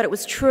 but it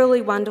was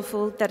truly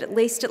wonderful that at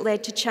least it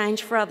led to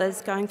change for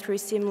others going through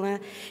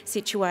similar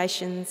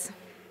situations.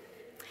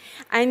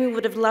 Amy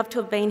would have loved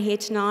to have been here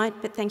tonight,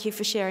 but thank you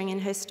for sharing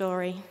in her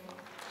story.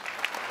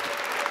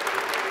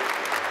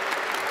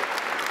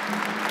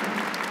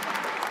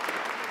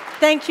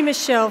 Thank you,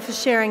 Michelle, for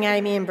sharing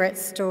Amy and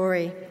Brett's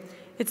story.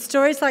 It's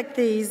stories like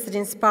these that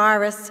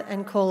inspire us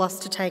and call us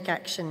to take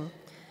action.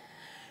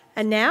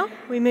 And now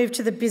we move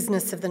to the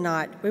business of the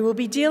night. We will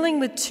be dealing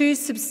with 2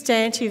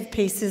 substantive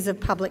pieces of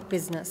public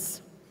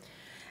business,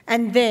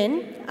 and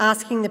then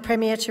asking the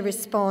Premier to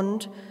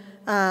respond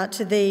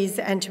to these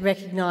and to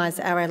recognise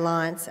our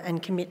alliance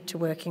and commit to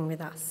working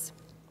with us.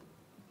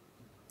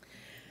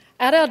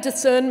 At our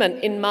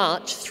discernment in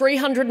March,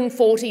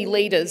 340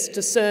 leaders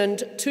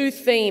discerned 2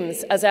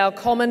 themes as our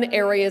common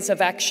areas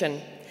of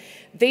action.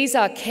 These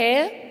are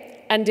care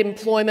and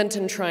employment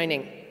and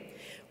training.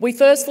 We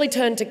firstly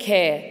turn to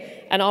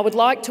care, and I would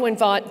like to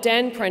invite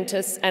Dan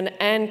Prentice and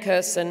Anne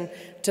Curson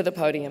to the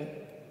podium.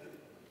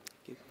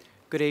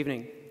 Good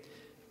evening.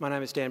 My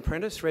name is Dan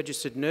Prentice,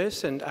 registered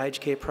nurse and aged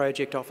care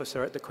project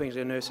officer at the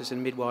Queensland Nurses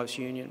and Midwives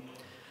Union.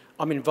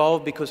 I'm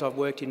involved because I've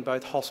worked in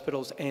both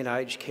hospitals and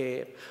aged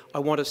care. I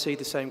want to see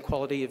the same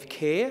quality of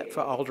care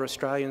for older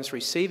Australians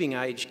receiving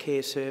aged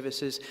care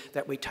services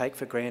that we take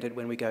for granted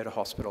when we go to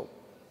hospital.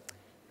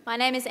 My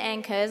name is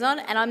Anne Curzon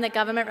and I'm the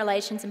Government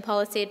Relations and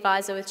Policy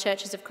Advisor with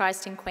Churches of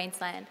Christ in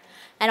Queensland.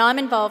 And I'm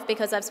involved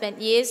because I've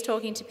spent years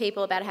talking to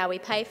people about how we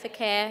pay for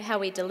care, how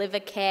we deliver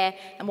care,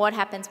 and what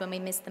happens when we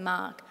miss the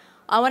mark.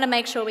 I want to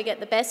make sure we get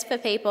the best for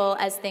people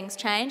as things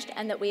change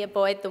and that we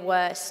avoid the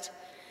worst.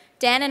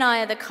 Dan and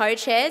I are the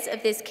co-chairs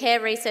of this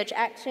Care Research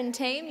Action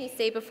Team you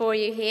see before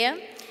you here.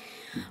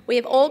 We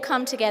have all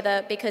come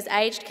together because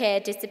aged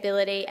care,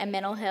 disability and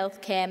mental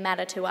health care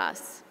matter to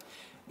us.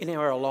 In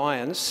our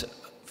alliance,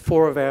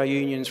 4 of our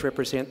unions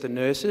represent the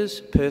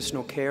nurses,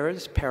 personal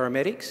carers,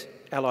 paramedics,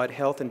 allied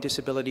health and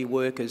disability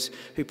workers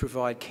who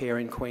provide care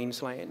in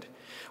Queensland.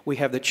 We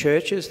have the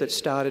churches that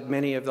started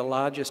many of the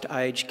largest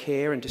aged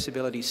care and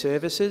disability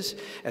services,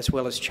 as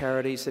well as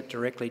charities that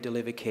directly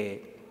deliver care.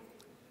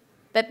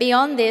 But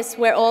beyond this,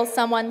 we're all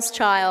someone's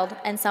child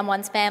and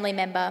someone's family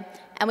member,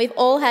 and we've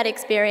all had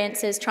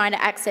experiences trying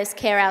to access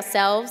care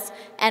ourselves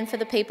and for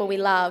the people we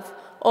love,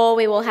 or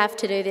we will have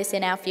to do this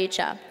in our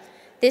future.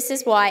 This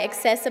is why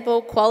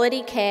accessible,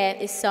 quality care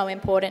is so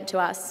important to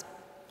us.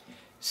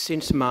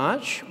 Since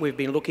March, we've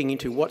been looking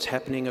into what's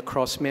happening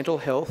across mental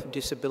health,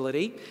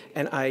 disability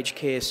and aged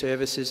care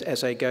services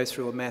as they go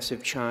through a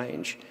massive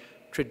change.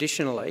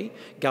 Traditionally,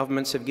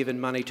 governments have given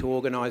money to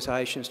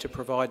organisations to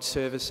provide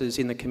services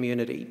in the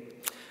community.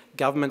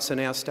 Governments are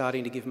now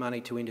starting to give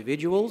money to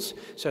individuals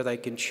so they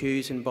can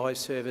choose and buy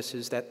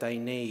services that they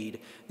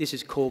need. This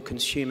is called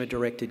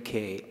consumer-directed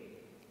care.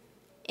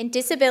 In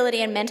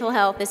disability and mental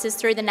health, this is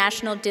through the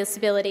National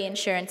Disability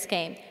Insurance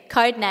Scheme,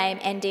 code name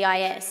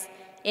NDIS.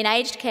 In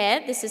aged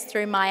care, this is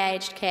through My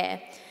Aged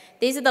Care.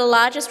 These are the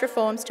largest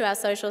reforms to our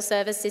social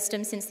service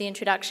system since the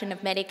introduction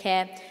of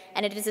Medicare,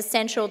 and it is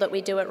essential that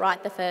we do it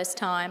right the first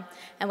time,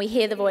 and we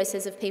hear the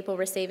voices of people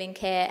receiving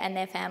care and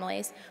their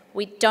families.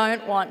 We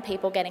don't want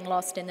people getting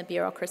lost in the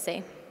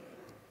bureaucracy.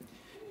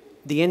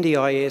 The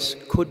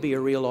NDIS could be a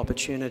real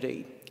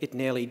opportunity. It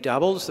nearly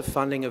doubles the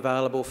funding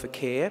available for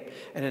care,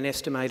 and an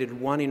estimated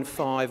 1 in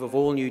 5 of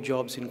all new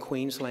jobs in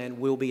Queensland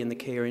will be in the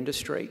care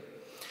industry.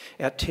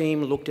 Our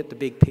team looked at the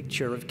big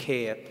picture of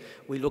care.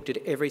 We looked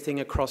at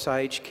everything across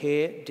aged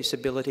care,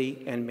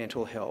 disability and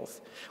mental health.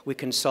 We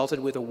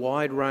consulted with a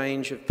wide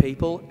range of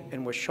people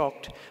and were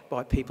shocked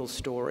by people's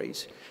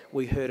stories.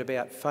 We heard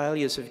about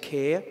failures of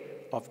care,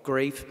 of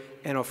grief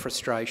and of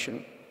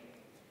frustration.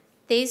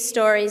 These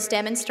stories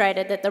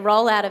demonstrated that the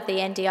rollout of the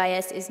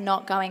NDIS is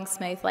not going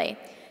smoothly.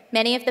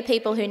 Many of the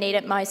people who need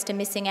it most are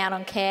missing out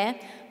on care,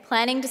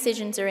 planning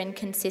decisions are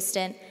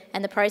inconsistent,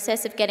 and the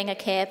process of getting a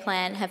care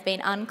plan have been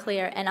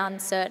unclear and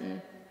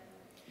uncertain.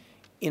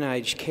 In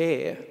aged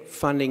care,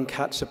 funding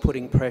cuts are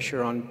putting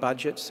pressure on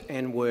budgets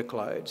and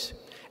workloads,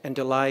 and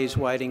delays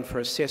waiting for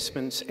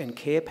assessments and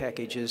care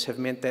packages have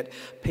meant that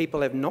people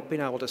have not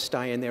been able to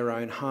stay in their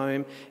own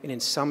home, and in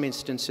some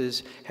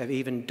instances have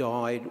even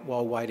died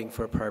while waiting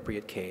for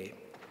appropriate care.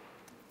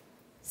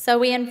 So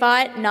we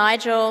invite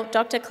Nigel,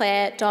 Dr.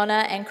 Claire,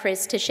 Donna and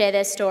Chris to share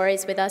their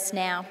stories with us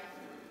now.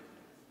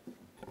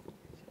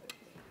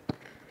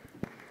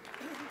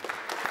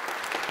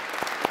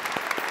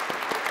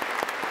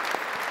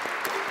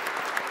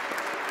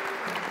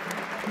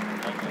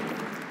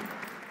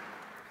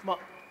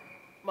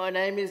 My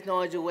name is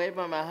Nigel Webb.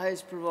 I'm a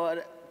host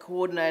provider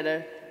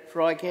coordinator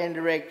for ICANN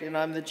Direct, and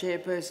I'm the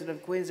chairperson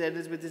of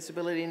Queenslanders with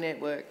Disability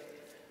Network.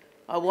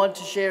 I want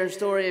to share a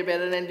story about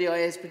an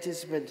NDIS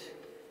participant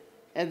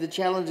and the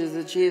challenges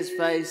that she has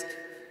faced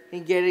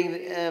in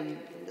getting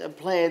a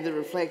plan that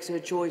reflects her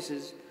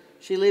choices.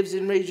 She lives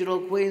in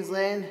regional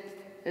Queensland,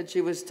 and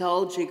she was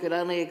told she could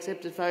only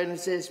accept a phone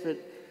assessment.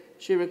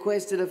 She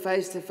requested a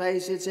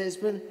face-to-face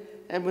assessment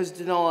and was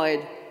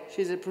denied.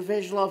 She's a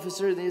professional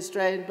officer in the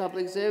Australian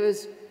Public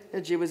Service,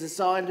 and she was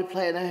assigned a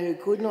planner who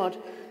could not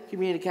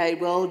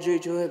communicate well due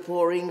to her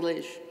poor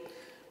English.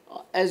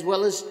 As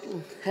well as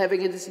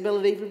having a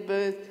disability from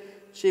birth,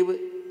 she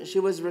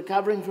was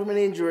recovering from an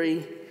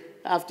injury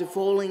after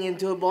falling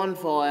into a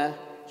bonfire.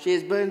 She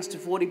has burns to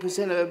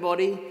 40% of her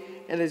body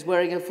and is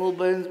wearing a full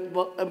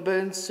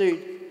burn suit.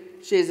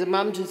 She is a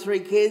mum to 3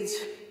 kids,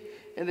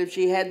 and if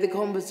she had the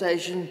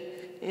conversation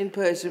in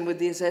person with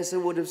the assessor,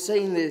 would have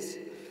seen this.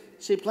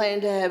 She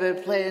planned to have her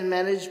plan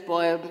managed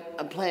by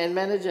a plan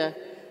manager,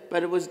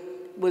 but it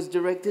was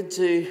directed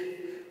to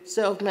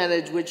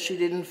self-manage, which she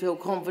didn't feel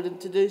confident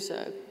to do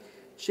so.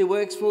 She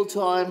works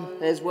full-time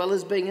as well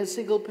as being a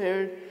single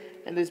parent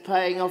and is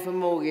paying off a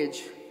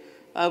mortgage.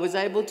 I was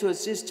able to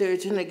assist her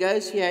to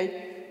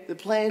negotiate the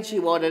plan she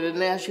wanted, and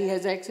now she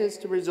has access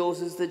to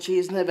resources that she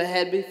has never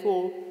had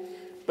before.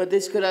 But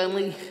this could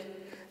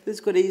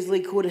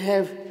easily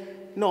have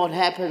not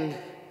happened.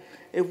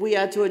 If we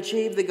are to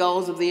achieve the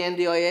goals of the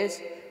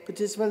NDIS,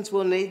 participants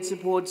will need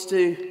supports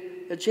to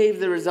achieve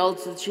the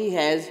results that she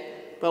has,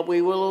 but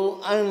we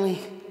will only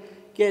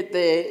get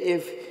there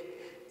if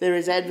there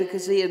is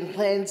advocacy and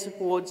plan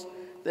supports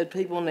that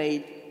people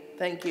need.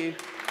 Thank you.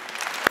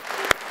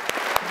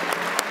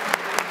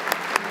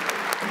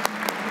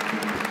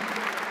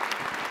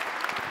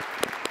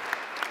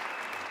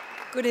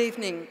 Good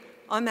evening.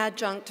 I'm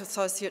Adjunct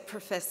Associate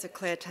Professor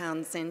Claire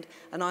Townsend,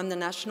 and I'm the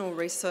National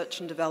Research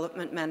and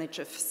Development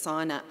Manager for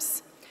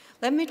Synapse.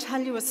 Let me tell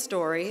you a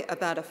story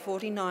about a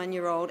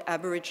 49-year-old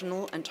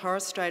Aboriginal and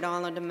Torres Strait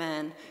Islander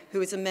man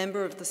who is a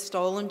member of the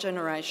Stolen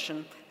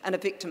Generation and a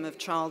victim of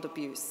child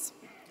abuse.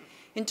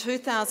 In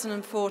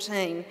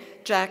 2014,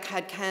 Jack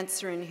had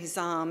cancer in his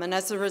arm and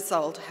as a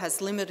result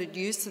has limited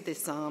use of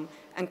this arm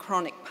and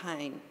chronic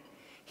pain.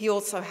 He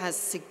also has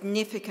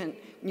significant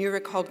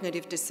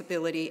neurocognitive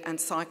disability and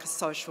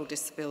psychosocial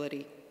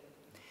disability.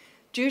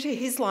 Due to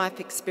his life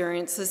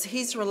experiences,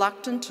 he's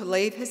reluctant to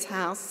leave his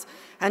house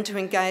and to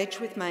engage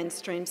with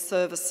mainstream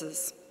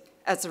services.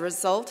 As a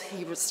result,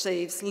 he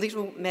receives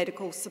little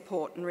medical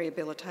support and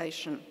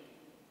rehabilitation.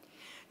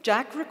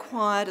 Jack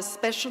required a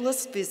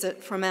specialist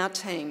visit from our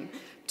team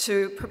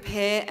to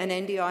prepare an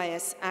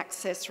NDIS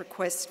access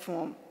request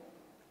form.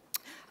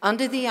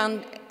 Under the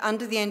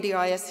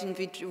NDIS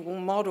individual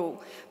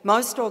model,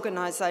 most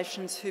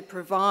organisations who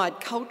provide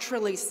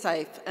culturally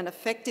safe and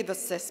effective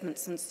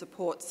assessments and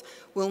supports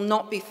will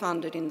not be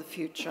funded in the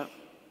future.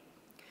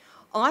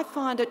 I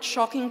find it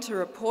shocking to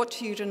report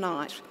to you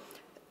tonight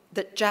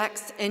that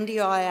Jack's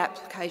NDI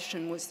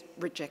application was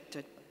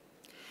rejected.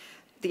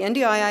 The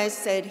NDIA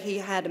said he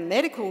had a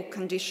medical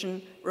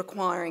condition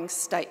requiring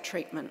state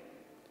treatment,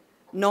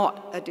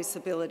 not a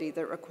disability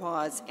that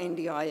requires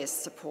NDIS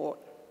support.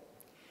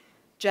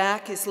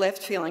 Jack is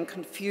left feeling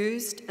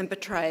confused and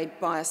betrayed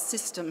by a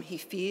system he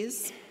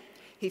fears.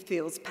 He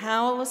feels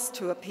powerless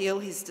to appeal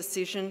his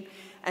decision,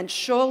 and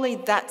surely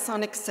that's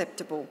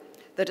unacceptable,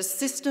 that a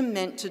system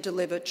meant to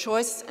deliver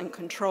choice and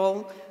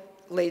control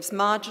leaves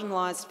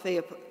marginalised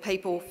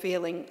people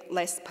feeling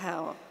less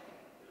power.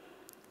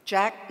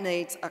 Jack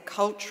needs a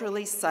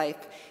culturally safe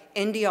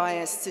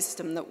NDIS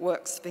system that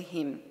works for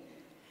him.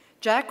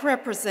 Jack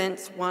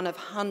represents one of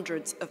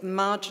hundreds of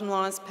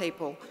marginalised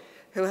people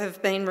who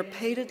have been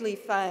repeatedly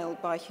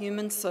failed by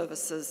human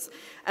services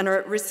and are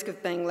at risk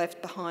of being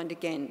left behind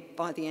again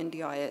by the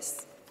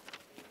NDIS.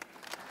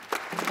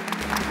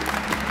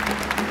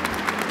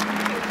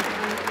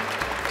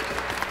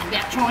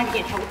 About trying to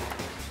get help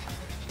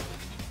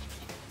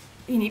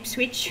in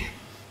Ipswich.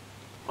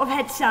 I've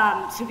had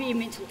some severe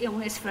mental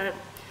illness for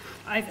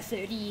over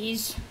 30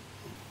 years.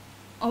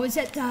 I was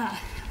at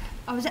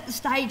the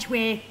stage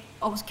where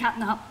I was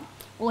cutting up.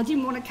 Well, I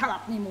didn't want to cut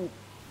up anymore.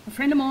 A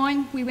friend of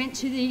mine, we went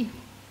to the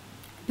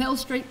Bell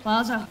Street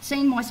Plaza,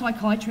 seen my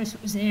psychiatrist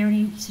that was there, and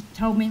he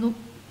told me, look,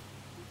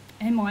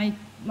 and my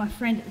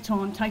friend at the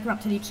time, take her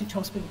up to the Ipswich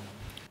Hospital.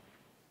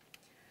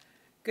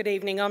 Good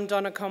evening, I'm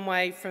Donna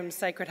Conway from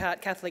Sacred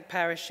Heart Catholic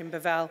Parish in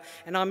Beval,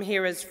 and I'm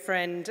here as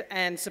friend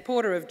and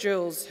supporter of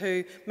Jules,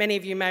 who many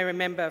of you may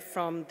remember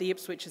from the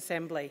Ipswich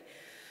Assembly.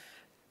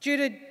 Due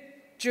to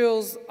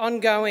Jules'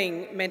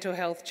 ongoing mental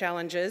health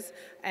challenges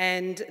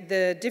and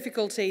the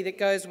difficulty that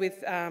goes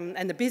with,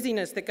 and the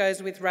busyness that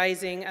goes with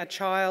raising a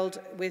child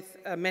with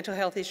a mental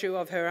health issue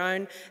of her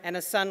own and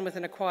a son with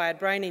an acquired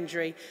brain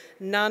injury,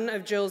 none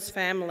of Jules'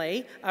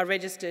 family are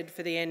registered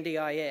for the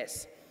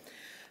NDIS.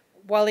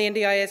 While the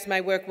NDIS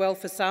may work well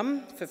for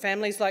some, for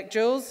families like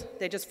Jules,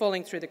 they're just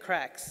falling through the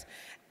cracks,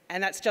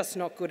 and that's just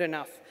not good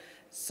enough.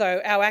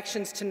 So our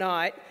actions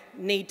tonight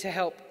need to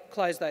help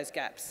close those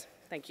gaps.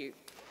 Thank you.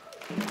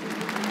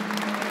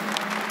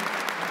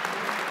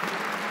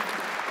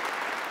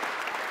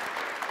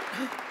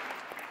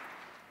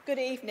 Good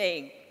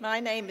evening. My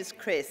name is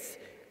Chris,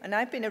 and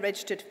I've been a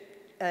registered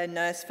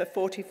nurse for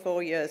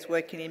 44 years,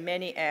 working in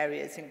many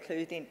areas,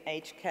 including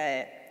aged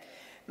care.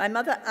 My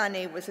mother,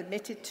 Annie, was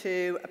admitted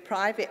to a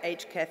private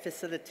aged care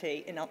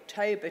facility in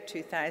October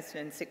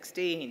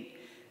 2016,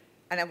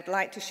 and I would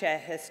like to share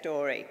her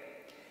story.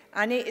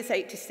 Annie is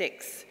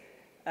 86.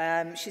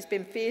 She's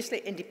been a fiercely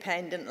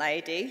independent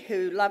lady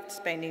who loved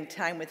spending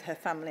time with her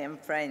family and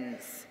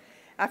friends.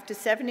 After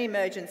 7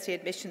 emergency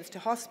admissions to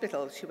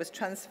hospital, she was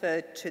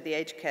transferred to the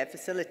aged care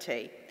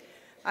facility.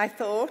 I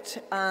thought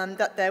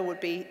that there would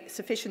be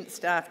sufficient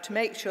staff to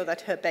make sure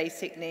that her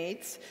basic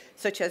needs,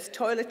 such as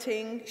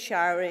toileting,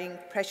 showering,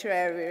 pressure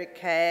area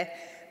care,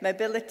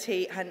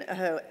 mobility and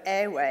her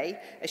airway,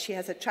 as she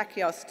has a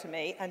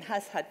tracheostomy and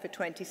has had for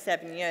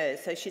 27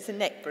 years, so she's a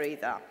neck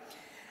breather.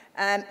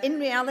 In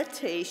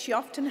reality, she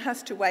often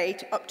has to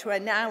wait up to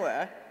an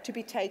hour to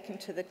be taken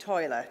to the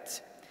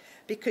toilet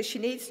because she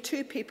needs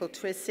 2 people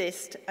to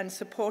assist and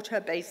support her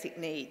basic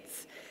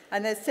needs,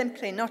 and there's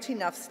simply not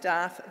enough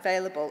staff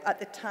available at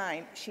the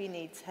time she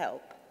needs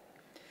help.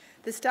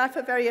 The staff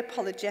are very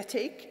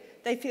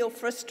apologetic, they feel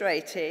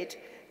frustrated,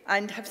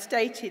 and have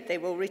stated they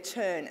will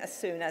return as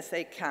soon as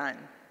they can.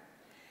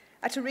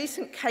 At a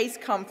recent case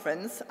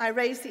conference, I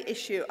raised the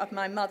issue of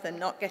my mother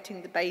not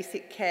getting the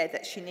basic care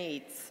that she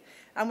needs,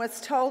 and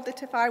was told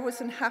that if I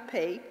wasn't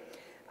happy,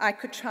 I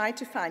could try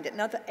to find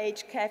another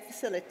aged care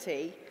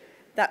facility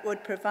that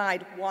would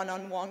provide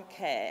one-on-one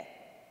care.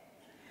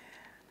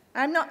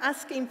 I'm not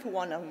asking for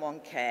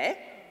one-on-one care.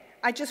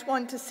 I just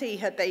want to see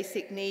her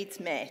basic needs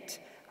met,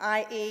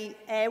 i.e.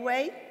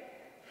 airway,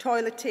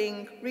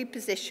 toileting,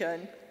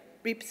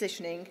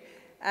 repositioning,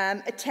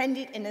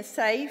 attended in a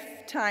safe,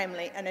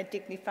 timely and a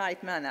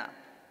dignified manner.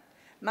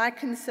 My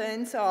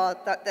concerns are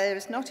that there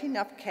is not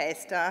enough care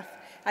staff,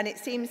 and it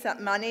seems that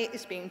money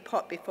is being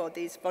put before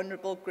these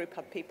vulnerable group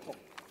of people.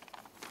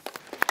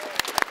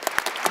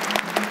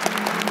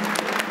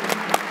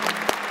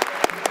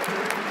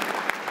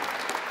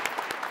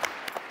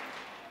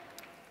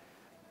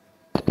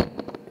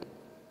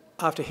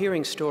 After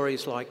hearing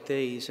stories like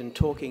these and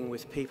talking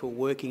with people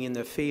working in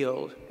the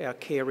field, our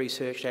Care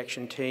Research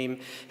Action team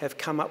have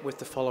come up with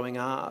the following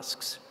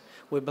asks.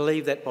 We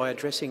believe that by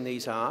addressing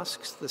these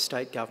asks, the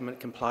state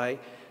government can play,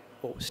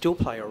 or still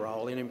play a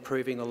role in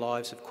improving the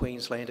lives of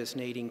Queenslanders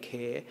needing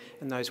care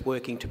and those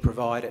working to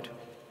provide it.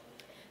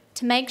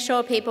 To make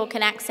sure people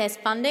can access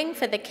funding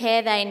for the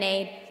care they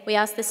need, we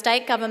ask the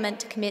state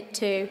government to commit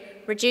to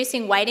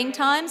reducing waiting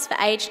times for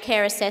aged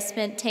care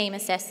assessment team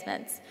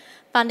assessments,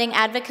 funding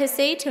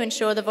advocacy to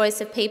ensure the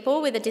voice of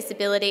people with a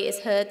disability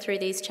is heard through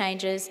these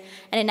changes,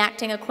 and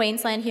enacting a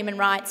Queensland Human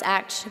Rights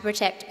Act to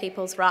protect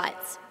people's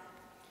rights.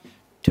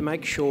 To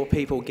make sure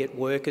people get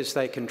workers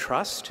they can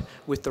trust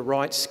with the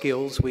right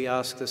skills, we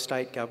ask the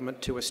state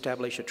government to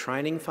establish a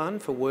training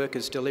fund for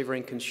workers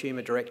delivering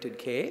consumer-directed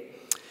care,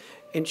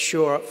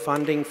 ensure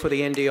funding for the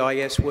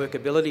NDIS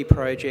workability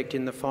project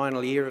in the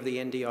final year of the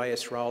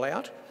NDIS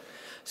rollout,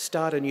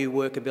 start a new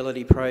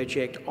workability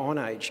project on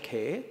aged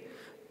care,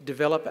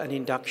 develop an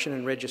induction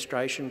and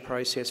registration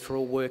process for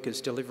all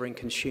workers delivering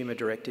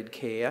consumer-directed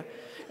care,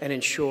 and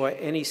ensure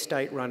any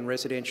state-run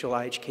residential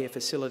aged care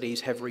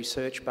facilities have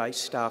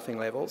research-based staffing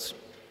levels.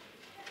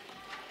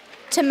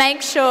 To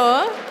make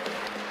sure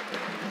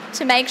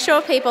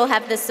people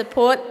have the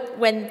support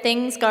when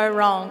things go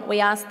wrong, we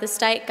ask the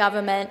state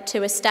government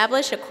to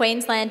establish a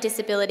Queensland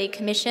Disability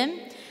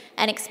Commission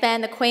and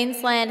expand the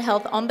Queensland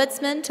Health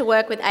Ombudsman to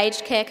work with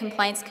Aged Care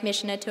Complaints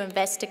Commissioner to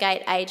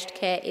investigate aged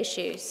care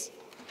issues.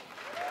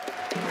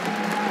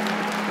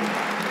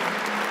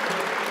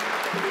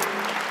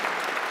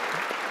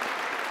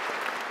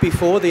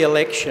 Before the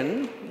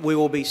election, we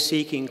will be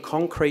seeking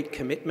concrete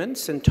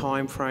commitments and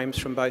timeframes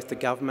from both the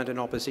government and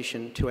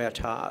opposition to our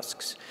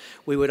tasks.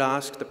 We would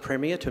ask the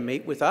Premier to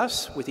meet with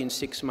us within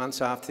 6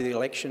 months after the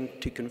election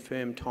to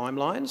confirm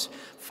timelines,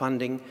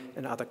 funding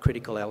and other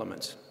critical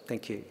elements.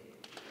 Thank you.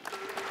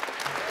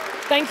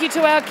 Thank you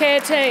to our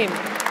care team.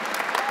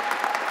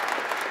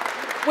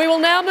 We will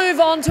now move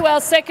on to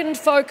our second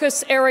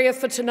focus area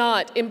for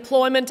tonight,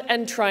 employment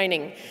and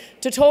training.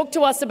 To talk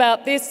to us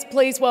about this,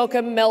 please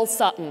welcome Mel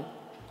Sutton.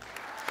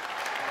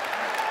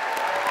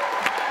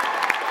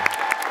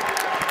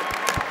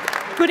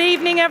 Good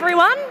evening,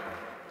 everyone.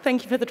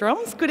 Thank you for the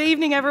drums. Good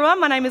evening, everyone.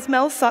 My name is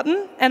Mel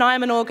Sutton, and I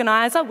am an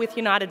organiser with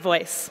United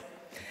Voice.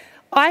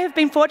 I have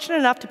been fortunate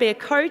enough to be a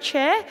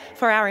co-chair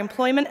for our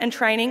Employment and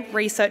Training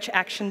Research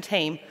Action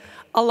Team,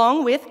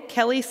 along with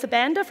Kelly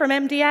Sabanda from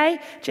MDA,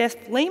 Jeff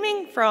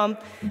Leeming from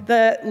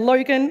the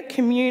Logan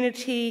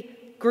Community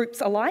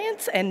Groups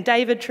Alliance, and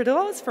David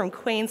Trudeau from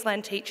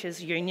Queensland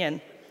Teachers Union.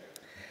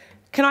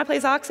 Can I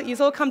please ask that you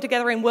all come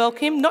together and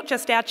welcome not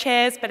just our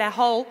chairs, but our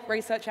whole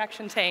Research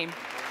Action Team.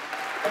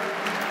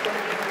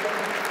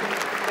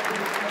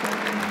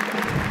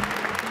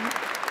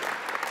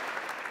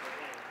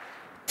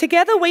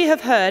 Together we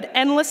have heard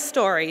endless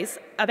stories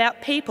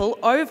about people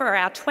over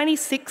our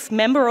 26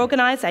 member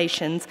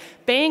organisations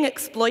being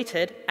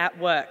exploited at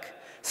work,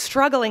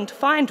 struggling to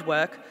find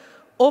work,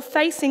 or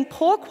facing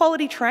poor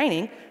quality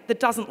training that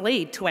doesn't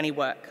lead to any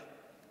work.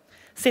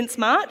 Since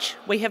March,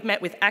 we have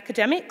met with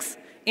academics,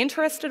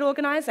 interested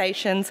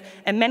organisations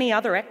and many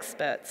other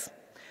experts.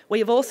 We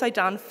have also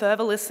done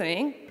further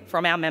listening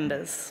from our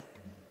members.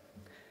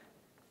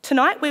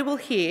 Tonight we will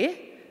hear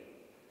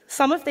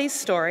some of these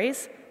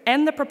stories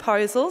and the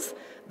proposals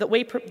that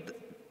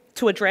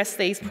to address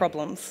these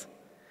problems.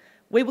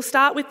 We will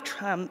start with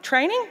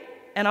training,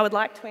 and I would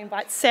like to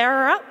invite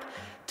Sarah up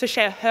to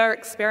share her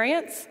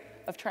experience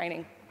of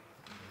training.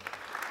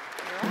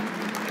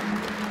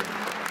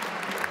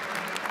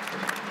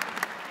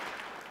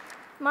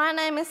 My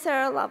name is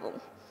Sarah Lovell.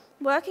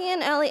 Working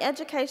in early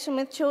education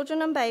with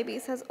children and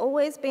babies has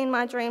always been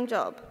my dream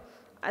job.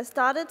 I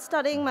started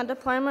studying my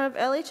Diploma of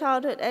Early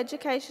Childhood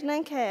Education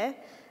and Care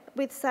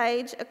with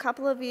SAGE a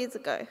couple of years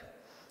ago.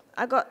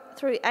 I got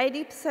through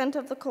 80%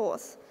 of the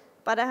course,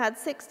 but I had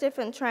 6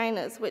 different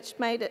trainers, which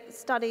made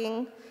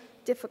studying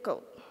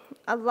difficult.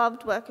 I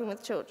loved working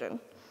with children.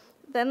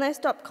 Then they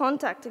stopped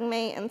contacting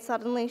me and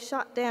suddenly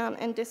shut down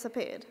and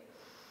disappeared.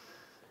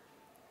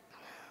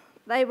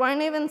 They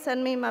won't even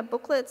send me my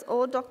booklets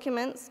or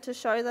documents to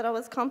show that I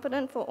was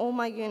competent for all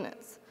my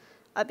units.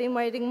 I've been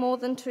waiting more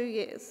than 2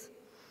 years.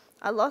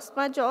 I lost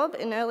my job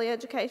in early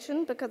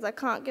education because I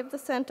can't give the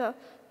centre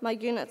my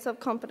units of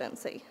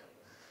competency.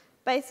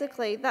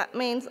 Basically, that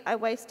means I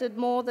wasted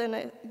more than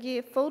a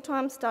year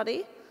full-time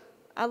study,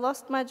 I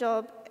lost my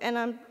job, and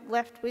I'm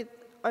left with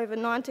over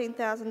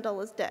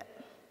 $19,000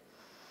 debt.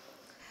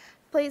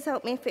 Please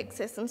help me fix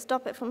this and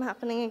stop it from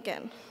happening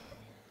again.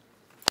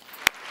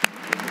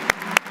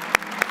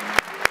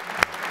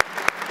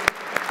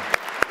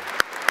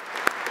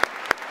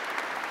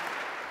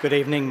 Good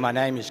evening, my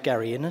name is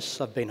Gary Innes.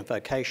 I've been a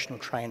vocational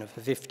trainer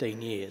for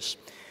 15 years.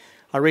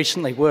 I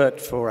recently worked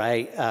for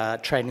a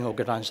training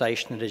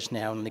organisation that is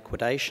now in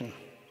liquidation.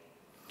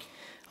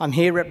 I'm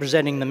here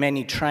representing the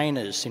many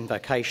trainers in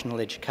vocational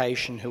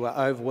education who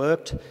are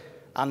overworked,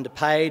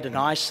 underpaid and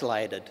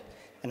isolated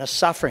and are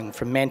suffering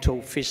from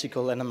mental,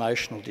 physical and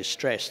emotional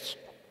distress.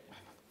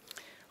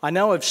 I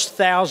know of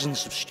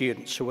thousands of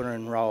students who are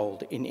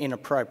enrolled in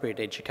inappropriate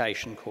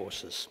education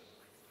courses.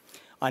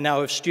 I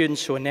know of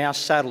students who are now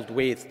saddled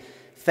with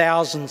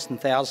thousands and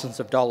thousands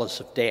of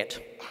dollars of debt,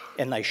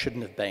 and they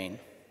shouldn't have been.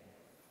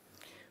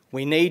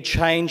 We need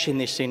change in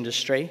this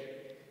industry,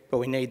 but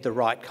we need the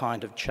right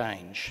kind of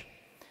change.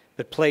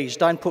 But please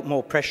don't put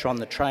more pressure on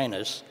the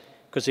trainers,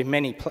 because in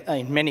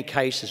many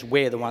cases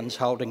we're the ones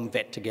holding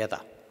VET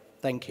together.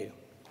 Thank you.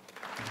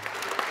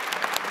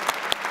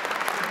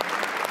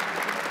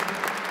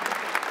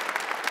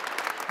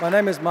 My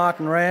name is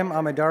Martin Ram.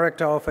 I'm a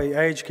director of an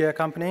aged care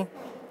company.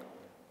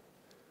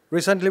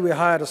 Recently, we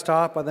hired a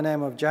staff by the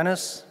name of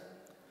Janice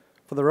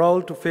for the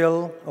role to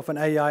fill of an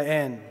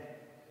AIN.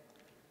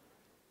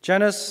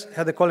 Janice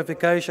had the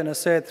qualification as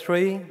SAID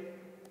 3,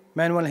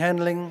 manual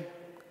handling,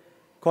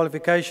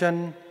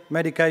 qualification,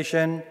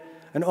 medication,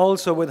 and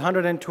also with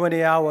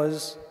 120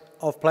 hours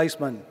of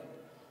placement.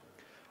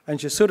 And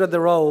she suited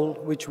the role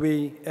which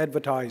we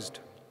advertised.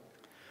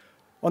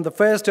 On the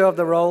first day of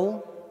the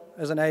role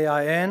as an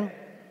AIN,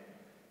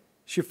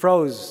 she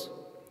froze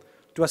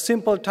to a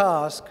simple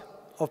task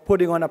of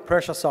putting on a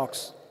pressure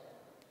socks,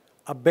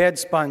 a bed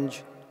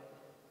sponge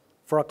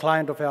for a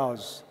client of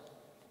ours.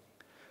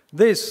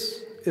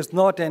 This is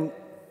not an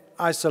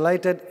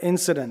isolated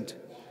incident.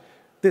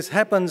 This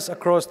happens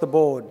across the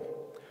board.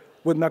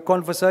 With my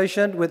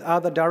conversation with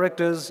other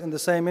directors in the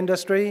same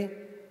industry,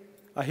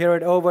 I hear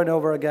it over and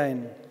over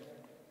again.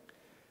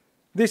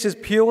 This is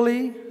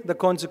purely the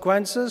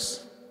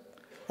consequences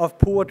of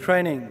poor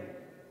training.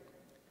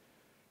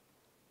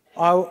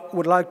 I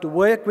would like to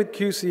work with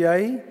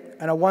QCA,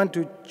 and I want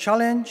to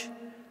challenge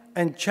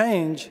and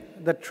change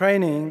the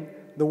training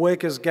the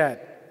workers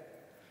get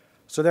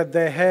so that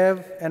they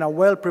have and are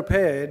well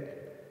prepared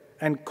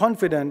and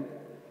confident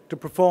to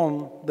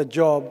perform the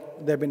job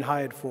they've been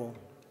hired for.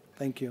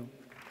 Thank you.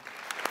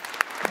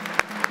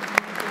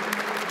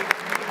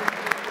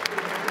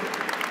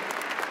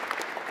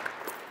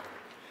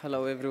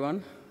 Hello,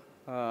 everyone.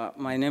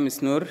 My name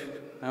is Noor.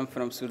 I'm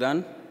from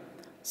Sudan.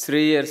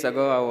 3 years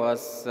ago, I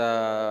was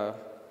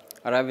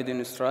arrived in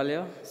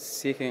Australia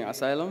seeking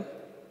asylum.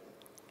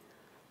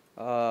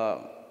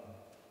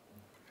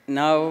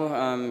 Now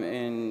I'm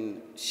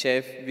in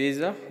SHAFE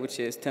visa, which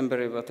is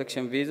temporary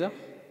protection visa,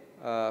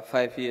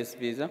 5 years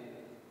visa.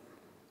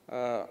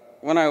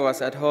 When I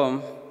was at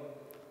home,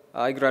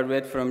 I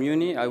graduated from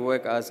uni. I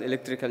work as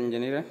electrical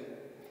engineer.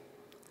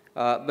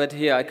 But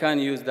here, I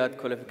can't use that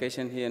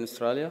qualification here in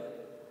Australia.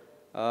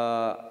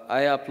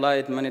 I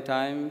applied many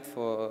times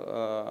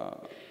for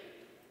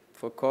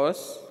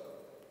course.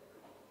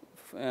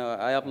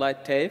 I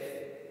applied TAFE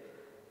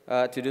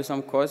to do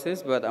some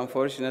courses, but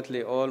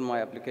unfortunately, all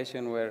my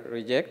applications were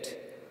rejected.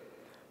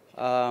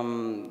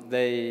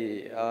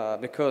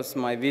 Because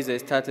my visa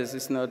status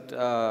is not,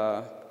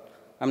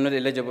 I'm not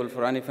eligible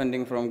for any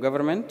funding from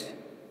government.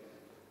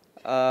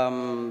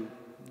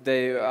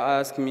 They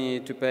asked me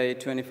to pay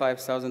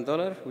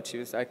 $25,000, which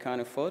is I can't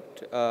afford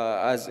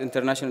as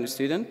international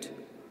student.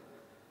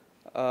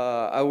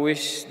 I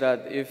wish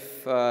that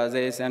if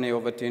there is any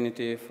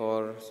opportunity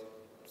for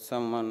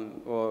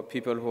someone or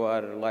people who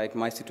are like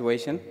my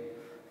situation,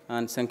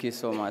 and thank you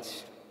so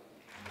much.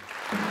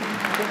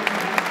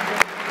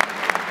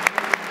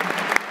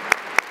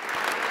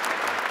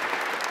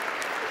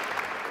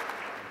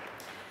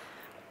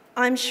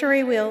 I'm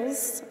Cherie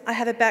Wills. I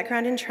have a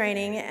background in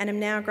training and am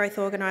now a growth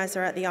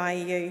organiser at the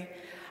IEU.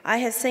 I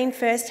have seen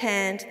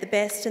firsthand the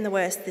best and the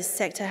worst this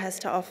sector has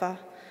to offer.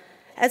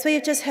 As we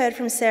have just heard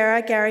from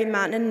Sarah, Gary,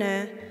 Martin and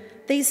Nur,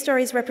 these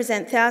stories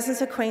represent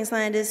thousands of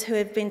Queenslanders who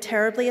have been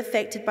terribly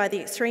affected by the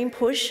extreme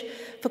push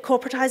for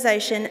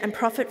corporatisation and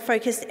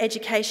profit-focused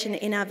education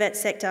in our vet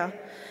sector.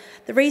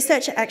 The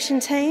Research Action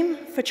Team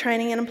for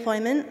Training and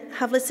Employment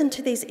have listened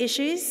to these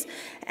issues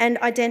and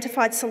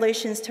identified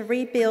solutions to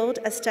rebuild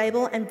a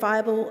stable and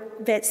viable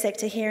vet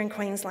sector here in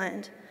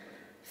Queensland.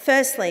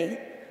 Firstly,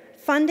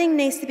 funding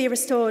needs to be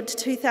restored to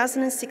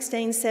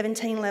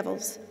 2016-17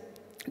 levels,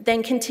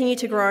 then continue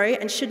to grow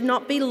and should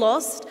not be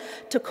lost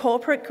to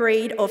corporate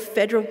greed or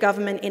federal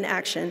government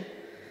inaction.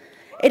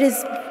 It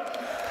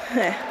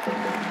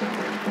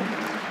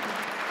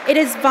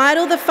is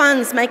vital the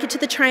funds make it to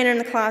the trainer in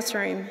the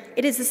classroom.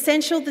 It is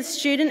essential the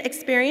student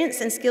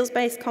experience and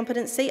skills-based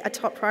competency are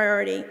top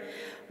priority.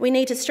 We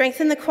need to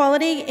strengthen the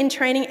quality in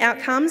training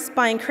outcomes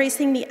by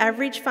increasing the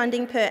average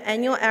funding per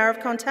annual hour of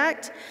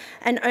contact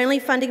and only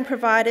funding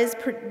providers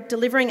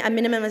delivering a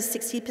minimum of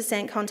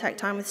 60% contact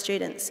time with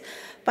students.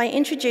 By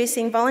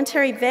introducing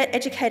voluntary vet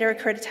educator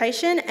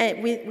accreditation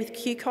with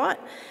QCOT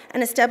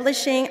and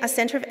establishing a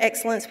centre of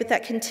excellence with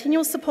that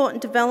continual support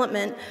and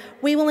development,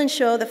 we will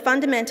ensure the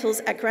fundamentals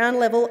at ground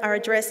level are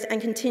addressed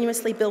and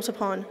continuously built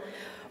upon.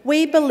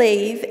 We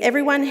believe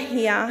everyone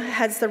here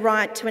has the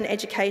right to an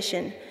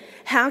education.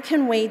 How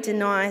can we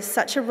deny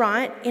such a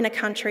right in a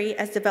country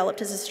as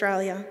developed as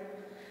Australia?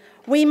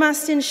 We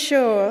must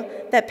ensure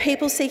that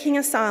people seeking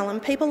asylum,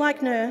 people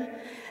like Nur,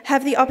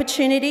 have the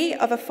opportunity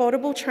of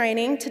affordable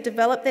training to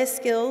develop their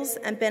skills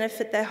and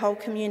benefit their whole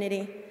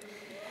community.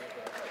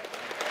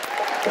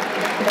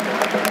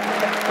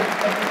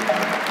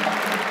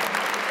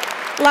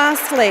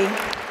 Lastly,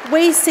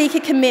 we seek a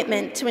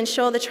commitment to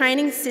ensure the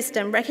training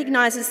system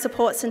recognises,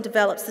 supports and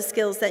develops the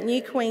skills that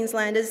new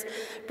Queenslanders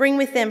bring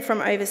with them from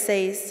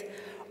overseas.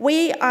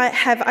 We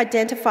have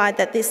identified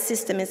that this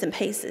system is in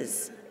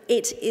pieces.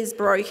 It is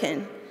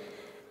broken.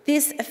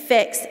 This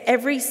affects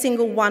every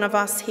single one of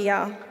us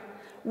here.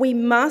 We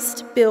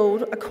must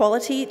build a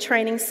quality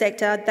training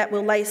sector that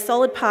will lay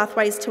solid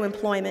pathways to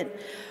employment.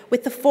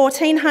 With the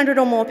 1,400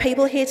 or more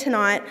people here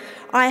tonight,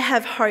 I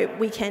have hope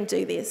we can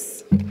do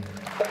this.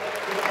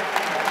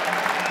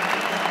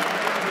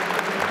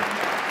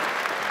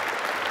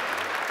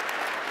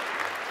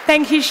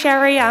 Thank you,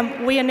 Cherie.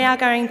 We are now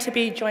going to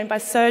be joined by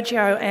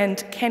Sergio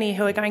and Kenny,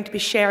 who are going to be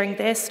sharing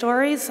their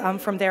stories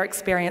from their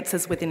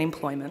experiences within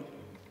employment.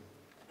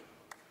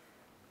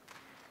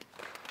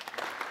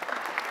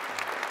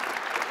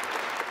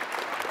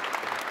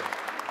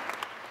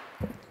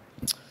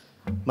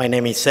 My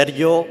name is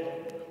Sergio.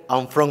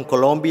 I'm from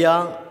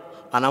Colombia,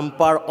 and I'm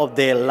part of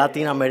the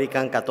Latin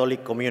American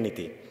Catholic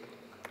community.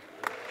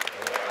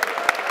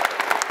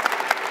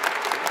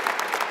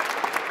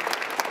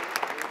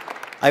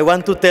 I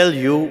want to tell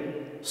you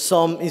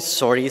some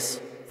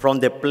stories from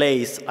the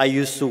place I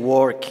used to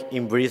work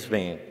in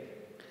Brisbane.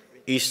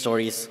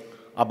 Stories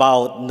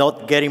about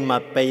not getting my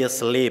pay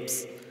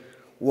slips,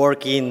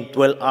 working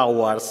 12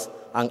 hours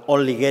and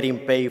only getting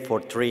paid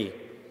for 3.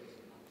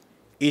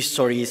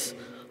 Stories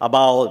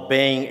about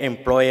being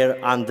employed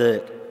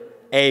under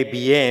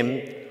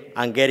ABM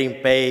and getting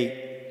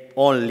paid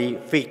only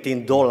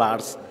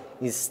 $15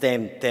 instead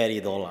of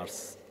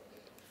 $30.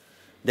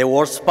 The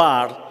worst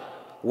part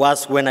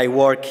was when I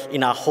worked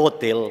in a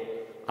hotel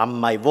and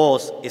my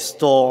boss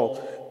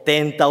stole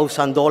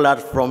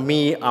 $10,000 from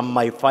me and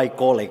my 5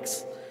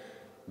 colleagues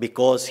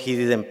because he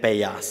didn't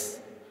pay us.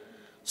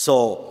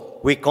 So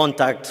we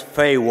contact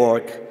Fair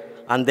Work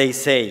and they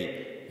say,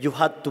 you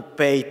had to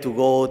pay to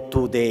go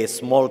to the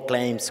small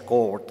claims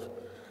court.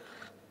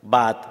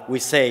 But we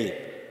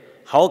say,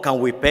 how can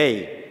we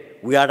pay?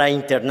 We are an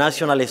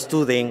international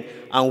student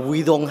and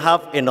we don't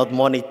have enough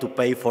money to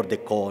pay for the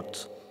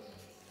court.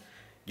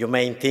 You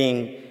may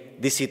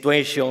think this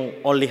situation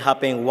only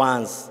happened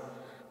once,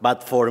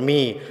 but for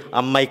me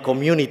and my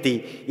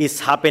community,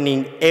 it's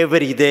happening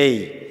every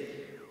day.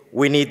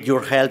 We need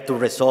your help to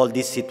resolve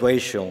this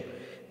situation.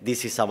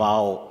 This is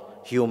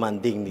about human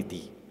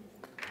dignity.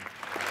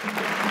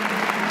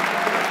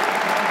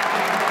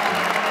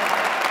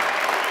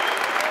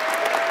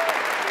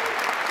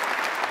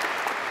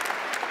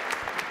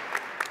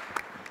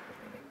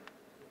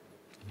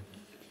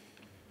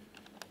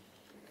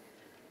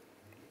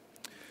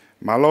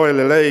 Maloe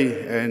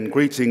lele and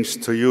greetings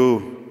to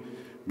you,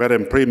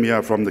 Madam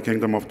Premier from the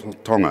Kingdom of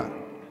Tonga.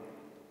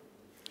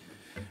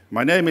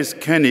 My name is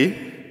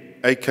Kenny,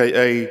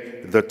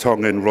 aka the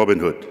Tongan Robin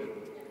Hood.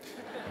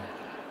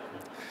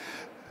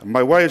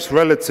 My wife's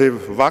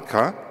relative,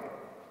 Vaka,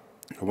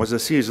 was a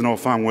seasonal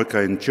farm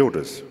worker in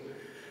Childers.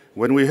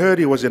 When we heard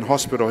he was in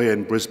hospital here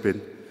in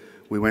Brisbane,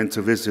 we went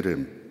to visit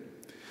him.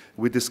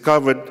 We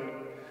discovered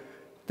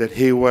that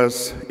he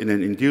was in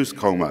an induced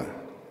coma,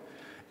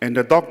 and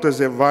the doctors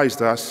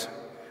advised us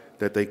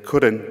that they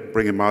couldn't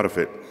bring him out of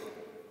it.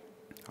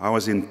 I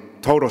was in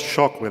total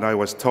shock when I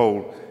was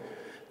told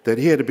that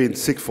he had been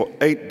sick for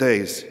 8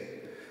 days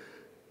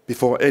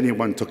before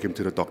anyone took him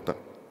to the doctor.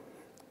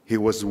 He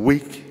was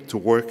weak to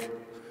work,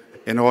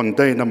 and on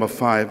day number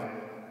 5,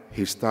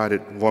 he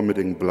started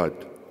vomiting blood.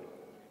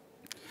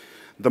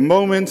 The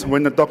moment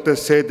when the doctor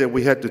said that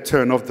we had to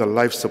turn off the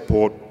life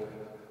support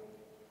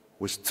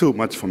was too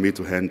much for me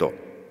to handle.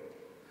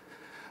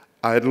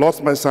 I had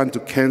lost my son to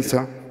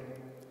cancer,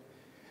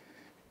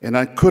 and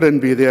I couldn't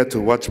be there to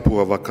watch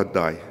poor Vaka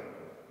die.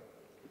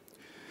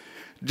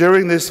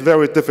 During this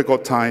very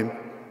difficult time,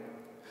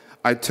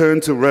 I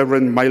turned to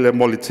Reverend Maile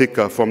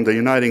Molitika from the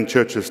Uniting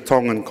Church's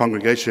Tongan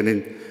congregation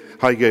in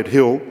Highgate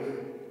Hill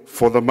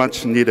for the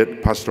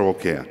much-needed pastoral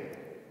care.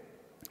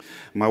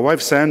 My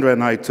wife Sandra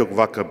and I took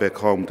Vaka back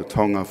home to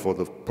Tonga for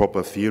the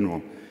proper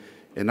funeral,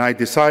 and I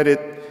decided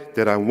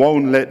that I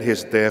won't let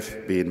his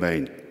death be in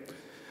vain.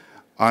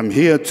 I'm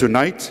here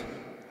tonight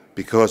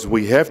because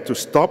we have to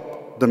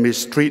stop the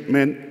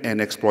mistreatment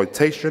and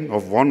exploitation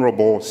of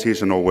vulnerable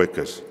seasonal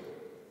workers.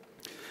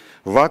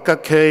 Vaka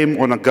came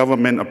on a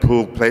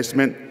government-approved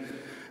placement,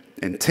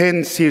 and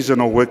 10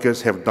 seasonal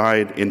workers have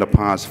died in the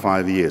past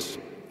 5 years.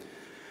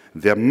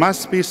 There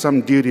must be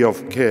some duty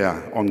of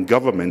care on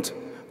government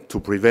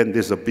to prevent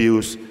this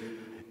abuse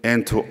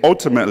and to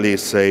ultimately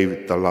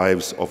save the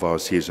lives of our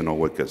seasonal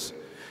workers.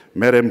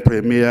 Madam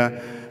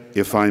Premier,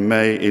 if I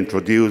may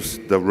introduce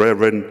the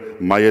Reverend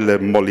Maile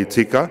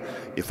Molitika.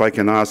 If I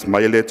can ask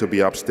Maile to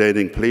be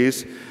upstanding,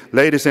 please.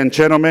 Ladies and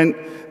gentlemen,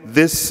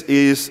 this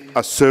is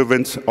a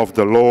servant of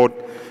the Lord,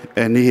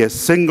 and he has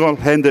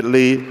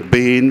single-handedly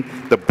been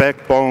the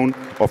backbone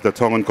of the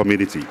Tongan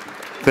community.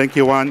 Thank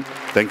you, one.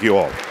 Thank you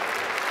all.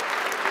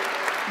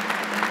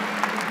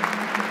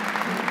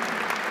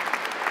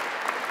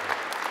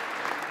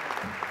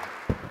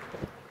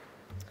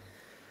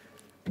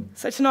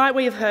 So tonight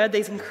we have heard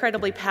these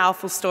incredibly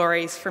powerful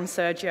stories from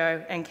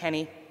Sergio and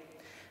Kenny.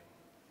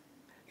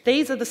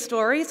 These are the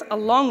stories,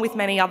 along with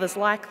many others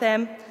like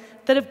them,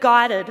 that have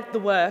guided the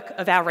work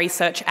of our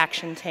research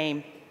action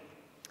team.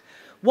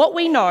 What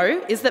we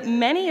know is that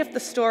many of the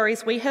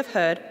stories we have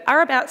heard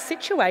are about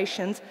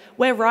situations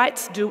where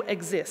rights do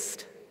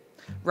exist.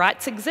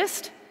 Rights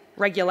exist,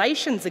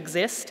 regulations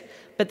exist,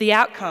 but the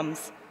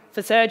outcomes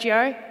for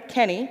Sergio,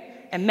 Kenny,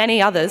 and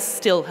many others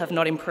still have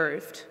not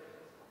improved.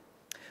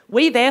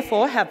 We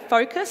therefore have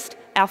focused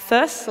our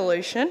first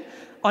solution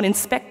on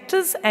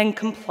inspectors and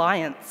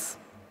compliance.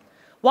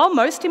 While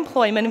most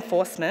employment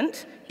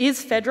enforcement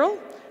is federal,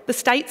 the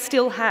state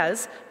still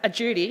has a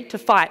duty to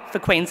fight for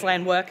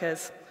Queensland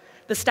workers.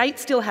 The state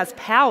still has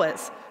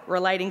powers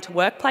relating to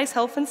workplace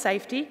health and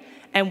safety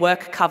and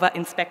work cover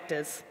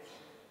inspectors.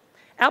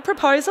 Our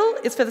proposal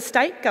is for the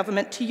state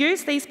government to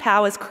use these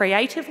powers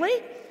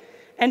creatively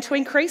and to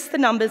increase the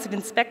numbers of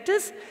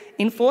inspectors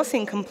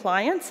enforcing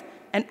compliance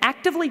and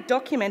actively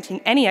documenting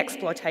any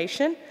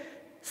exploitation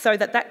so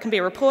that that can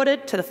be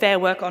reported to the Fair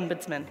Work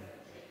Ombudsman.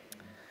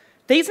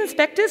 These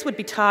inspectors would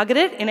be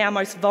targeted in our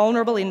most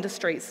vulnerable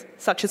industries,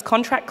 such as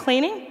contract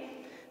cleaning,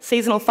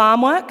 seasonal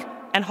farm work,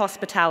 and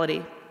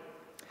hospitality.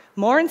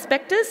 More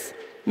inspectors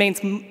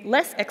means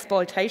less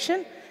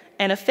exploitation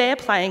and a fair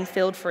playing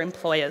field for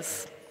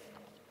employers.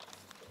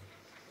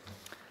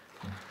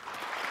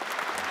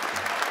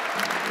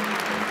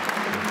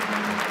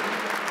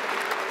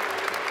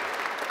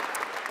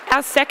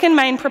 Our second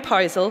main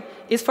proposal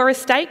is for a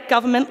state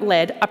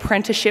government-led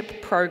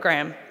apprenticeship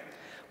program.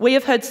 We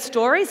have heard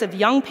stories of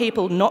young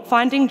people not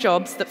finding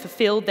jobs that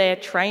fulfil their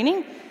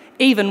training,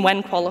 even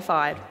when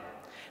qualified.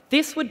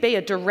 This would be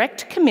a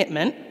direct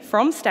commitment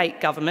from state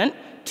government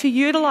to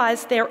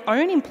utilise their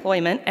own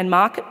employment and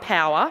market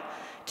power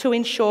to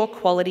ensure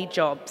quality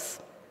jobs.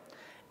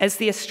 As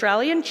the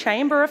Australian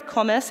Chamber of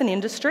Commerce and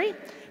Industry,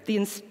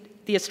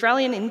 the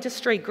Australian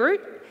Industry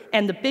Group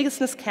and the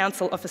Business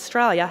Council of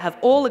Australia have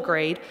all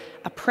agreed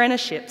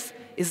apprenticeships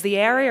is the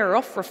area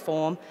of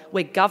reform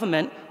where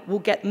government will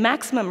get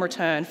maximum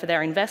return for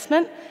their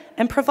investment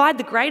and provide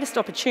the greatest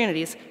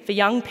opportunities for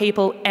young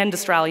people and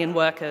Australian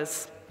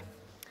workers.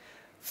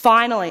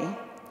 Finally,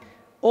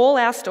 all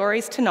our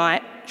stories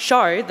tonight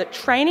show that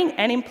training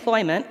and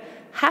employment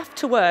have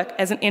to work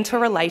as an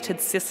interrelated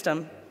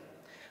system.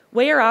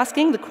 We are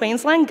asking the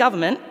Queensland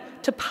Government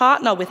to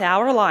partner with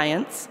our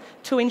alliance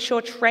to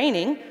ensure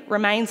training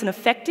remains an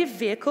effective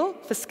vehicle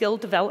for skill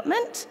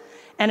development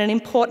and an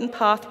important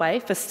pathway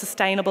for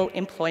sustainable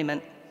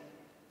employment.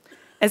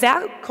 As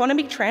our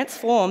economy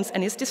transforms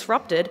and is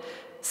disrupted,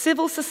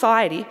 civil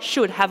society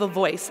should have a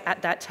voice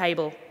at that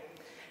table.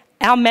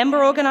 Our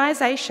member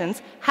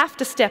organisations have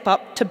to step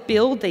up to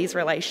build these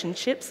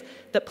relationships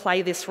that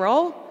play this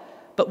role,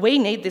 but we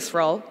need this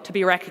role to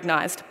be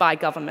recognised by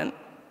government.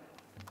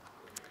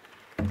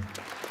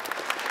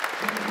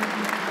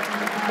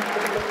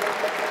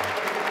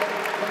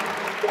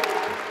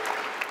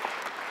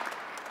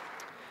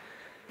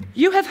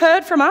 You have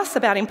heard from us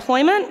about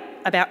employment,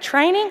 about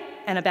training,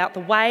 and about the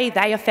way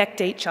they affect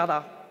each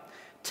other.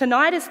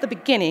 Tonight is the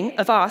beginning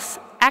of us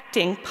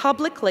acting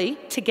publicly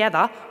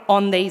together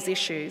on these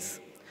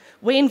issues.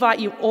 We invite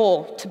you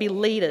all to be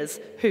leaders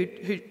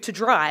to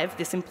drive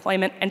this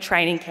employment and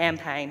training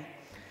campaign.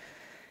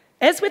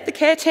 As with the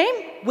care team,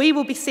 we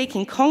will be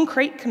seeking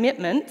concrete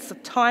commitments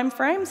of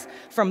timeframes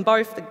from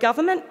both the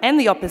government and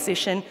the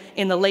opposition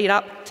in the lead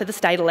up to the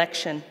state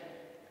election.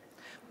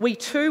 We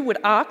too would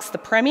ask the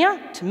Premier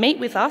to meet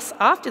with us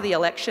after the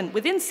election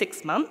within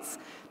 6 months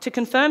to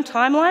confirm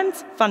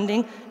timelines,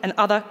 funding and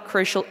other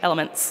crucial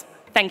elements.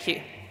 Thank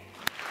you.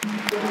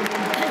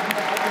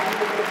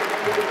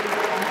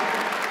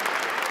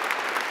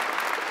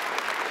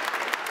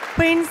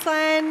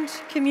 Queensland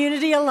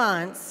Community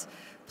Alliance,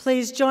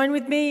 please join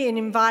with me in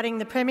inviting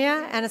the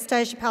Premier,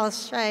 Anastasia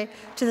Palaszczuk,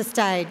 to the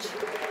stage.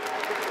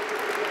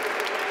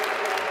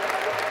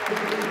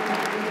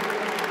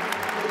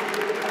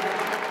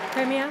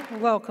 Premier,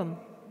 welcome.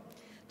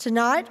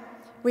 Tonight,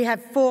 we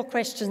have 4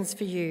 questions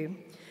for you,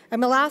 and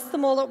we'll ask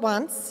them all at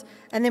once,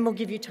 and then we'll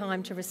give you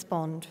time to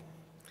respond.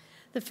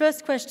 The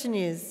first question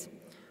is,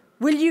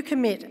 will you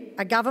commit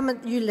a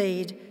government you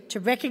lead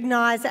to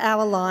recognise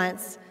our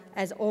alliance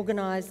as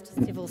organised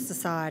civil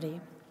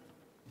society?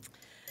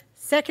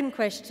 Second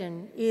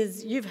question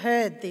is, you've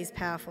heard these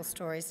powerful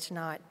stories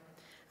tonight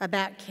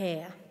about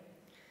care.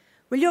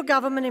 Will your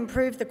government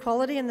improve the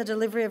quality and the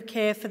delivery of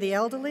care for the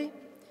elderly,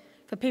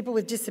 for people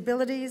with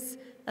disabilities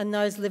and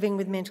those living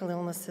with mental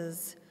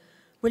illnesses?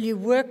 Will you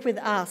work with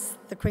us,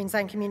 the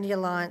Queensland Community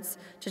Alliance,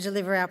 to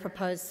deliver our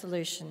proposed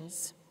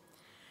solutions?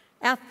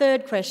 Our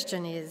third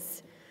question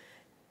is,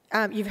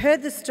 you've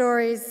heard the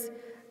stories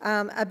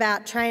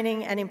about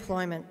training and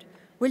employment.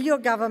 Will your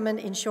government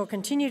ensure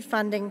continued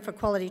funding for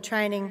quality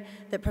training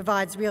that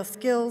provides real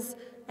skills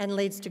and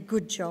leads to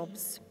good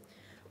jobs?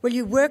 Will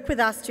you work with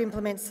us to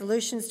implement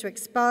solutions to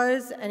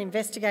expose and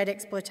investigate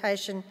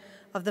exploitation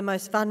of the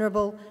most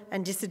vulnerable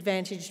and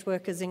disadvantaged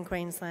workers in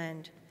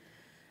Queensland?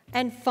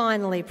 And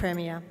finally,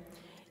 Premier,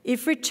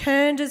 if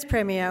returned as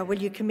Premier, will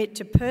you commit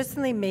to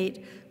personally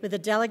meet with a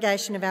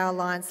delegation of our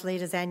Alliance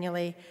leaders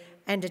annually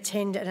and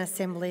attend an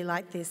assembly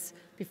like this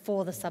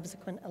before the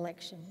subsequent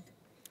election?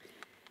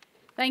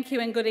 Thank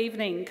you and good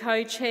evening.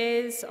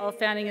 Co-chairs of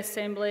Founding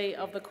Assembly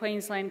of the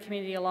Queensland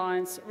Community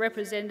Alliance,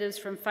 representatives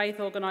from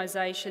faith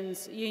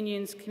organisations,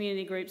 unions,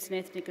 community groups and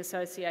ethnic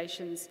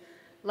associations,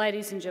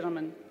 ladies and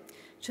gentlemen.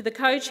 To the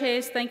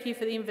co-chairs, thank you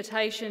for the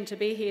invitation to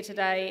be here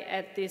today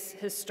at this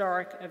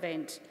historic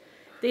event.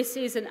 This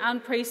is an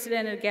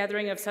unprecedented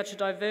gathering of such a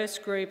diverse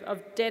group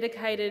of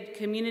dedicated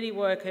community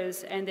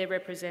workers and their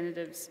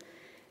representatives.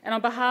 And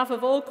on behalf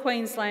of all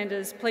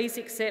Queenslanders, please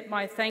accept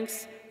my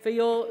thanks for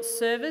your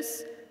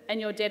service and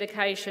your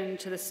dedication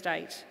to the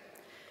state.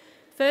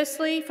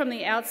 Firstly, from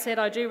the outset,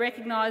 I do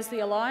recognise the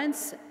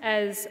Alliance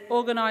as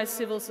organised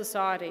civil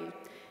society,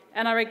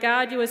 and I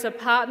regard you as a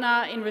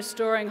partner in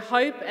restoring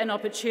hope and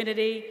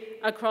opportunity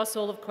across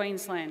all of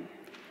Queensland.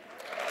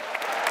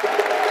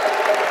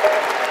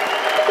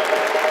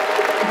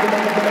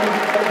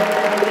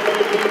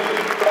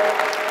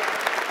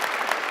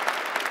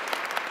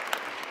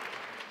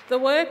 The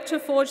work to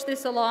forge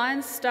this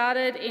alliance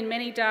started in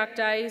many dark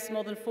days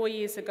more than 4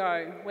 years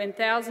ago, when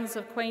thousands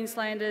of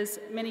Queenslanders,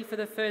 many for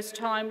the first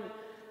time,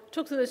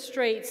 took to the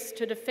streets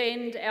to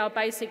defend our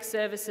basic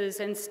services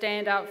and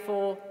stand up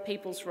for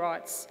people's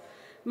rights.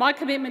 My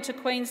commitment to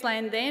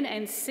Queensland then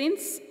and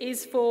since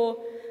is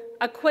for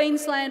a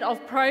Queensland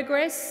of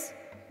progress,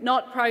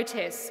 not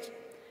protest.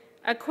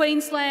 A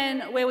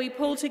Queensland where we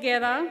pull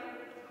together,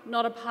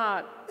 not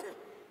apart.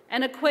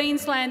 And a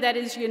Queensland that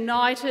is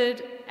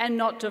united and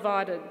not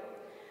divided.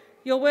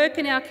 Your work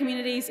in our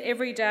communities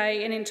every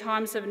day and in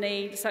times of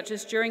need, such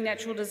as during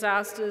natural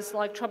disasters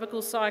like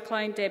Tropical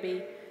Cyclone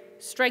Debbie,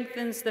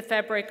 strengthens the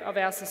fabric of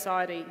our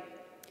society.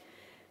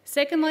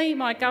 Secondly,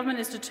 my government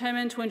is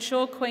determined to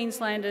ensure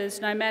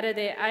Queenslanders, no matter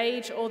their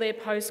age or their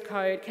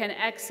postcode, can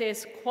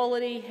access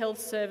quality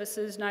health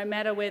services no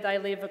matter where they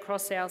live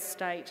across our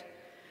state.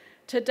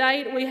 To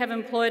date, we have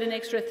employed an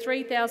extra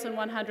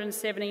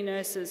 3,170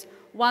 nurses,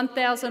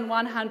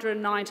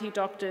 1,190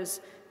 doctors,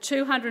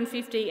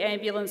 250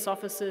 ambulance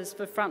officers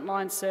for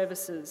frontline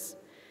services.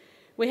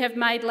 We have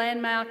made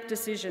landmark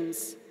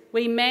decisions.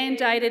 We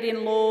mandated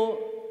in law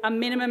a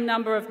minimum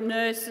number of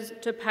nurses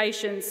to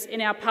patients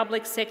in our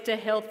public sector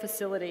health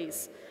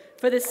facilities.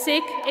 For the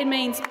sick, it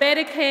means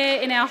better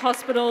care in our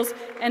hospitals,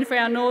 and for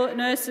our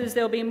nurses,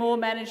 there will be more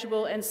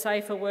manageable and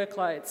safer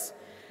workloads.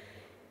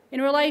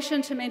 In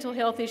relation to mental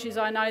health issues,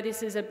 I know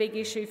this is a big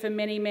issue for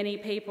many, many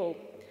people.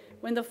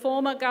 When the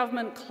former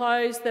government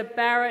closed the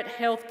Barrett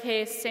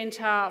Healthcare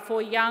Centre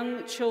for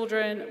young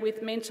children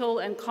with mental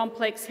and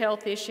complex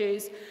health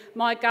issues,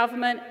 my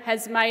government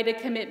has made a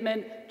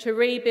commitment to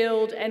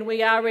rebuild, and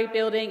we are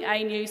rebuilding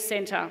a new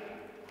centre.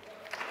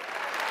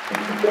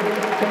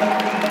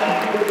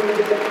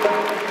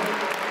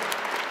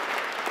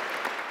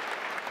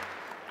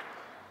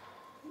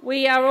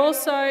 We are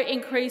also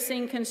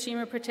increasing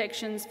consumer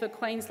protections for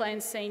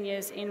Queensland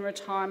seniors in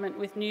retirement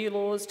with new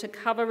laws to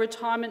cover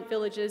retirement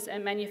villages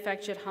and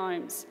manufactured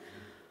homes.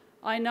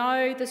 I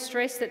know the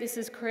stress that this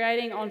is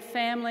creating on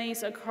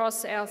families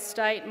across our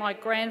state. My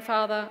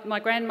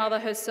grandmother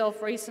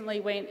herself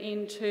recently went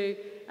into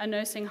a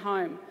nursing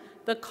home.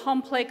 The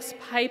complex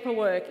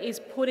paperwork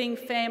is putting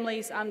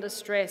families under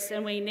stress,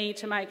 and we need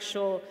to make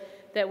sure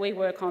that we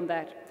work on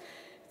that.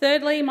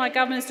 Thirdly, my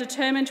government is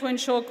determined to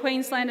ensure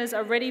Queenslanders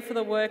are ready for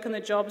the work and the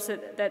jobs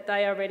that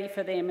they are ready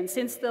for them. And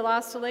since the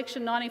last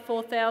election,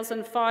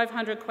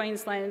 94,500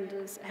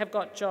 Queenslanders have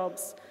got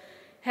jobs.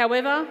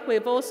 However,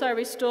 we've also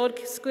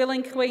restored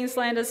skilling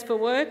Queenslanders for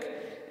work,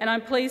 and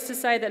I'm pleased to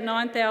say that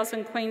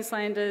 9,000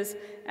 Queenslanders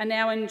are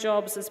now in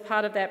jobs as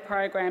part of that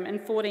program, and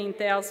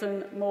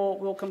 14,000 more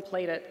will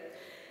complete it.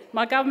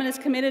 My government is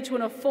committed to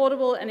an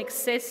affordable and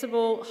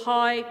accessible,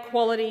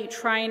 high-quality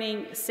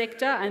training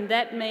sector, and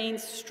that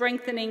means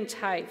strengthening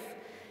TAFE.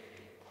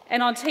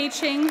 And on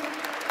teaching,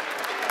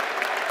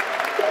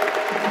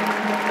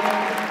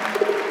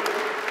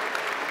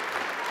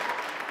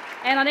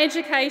 and on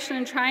education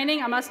and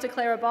training, I must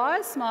declare a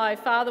bias. My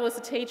father was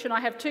a teacher, and I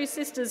have two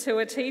sisters who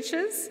are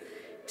teachers.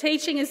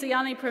 Teaching is the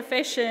only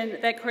profession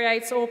that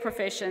creates all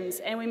professions,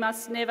 and we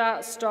must never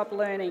stop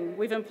learning.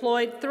 We've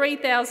employed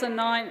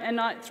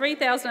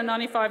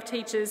 3,095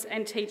 teachers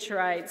and teacher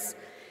aides.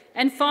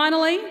 And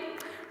finally,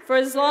 for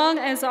as long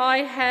as I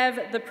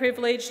have the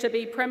privilege to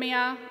be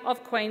Premier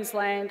of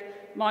Queensland,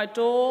 my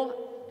door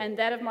and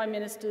that of my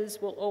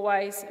ministers will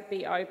always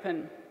be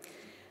open.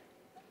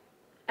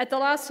 At the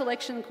last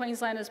election,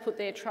 Queenslanders put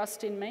their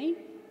trust in me.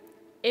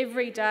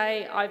 Every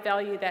day I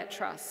value that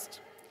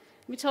trust.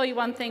 Let me tell you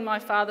one thing my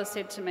father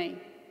said to me.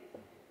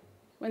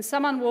 When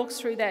someone walks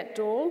through that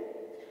door,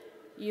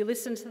 you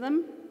listen to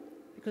them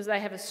because they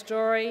have a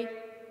story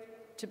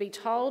to be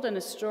told and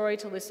a story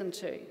to listen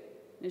to.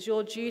 It is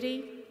your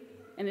duty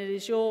and it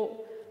is your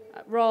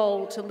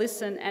role to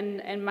listen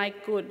and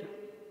make good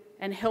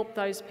and help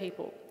those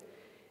people.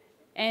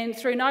 And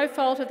through no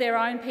fault of their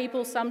own,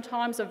 people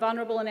sometimes are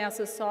vulnerable in our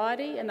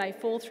society and they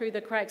fall through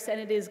the cracks, and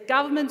it is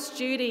government's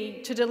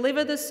duty to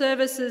deliver the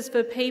services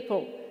for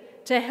people,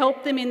 to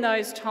help them in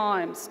those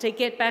times, to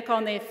get back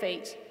on their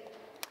feet.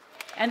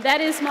 And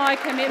that is my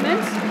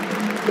commitment.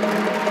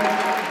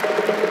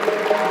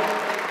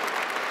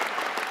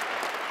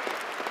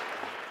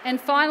 And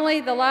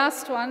finally, the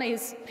last one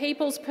is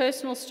people's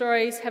personal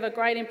stories have a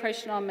great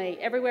impression on me.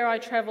 Everywhere I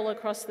travel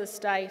across the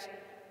state,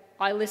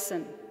 I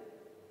listen.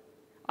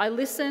 I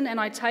listen and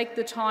I take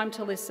the time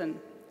to listen,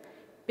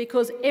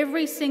 because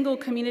every single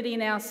community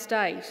in our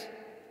state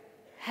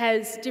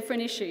has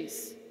different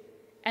issues,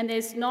 and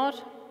there's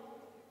not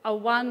a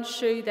one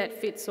shoe that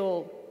fits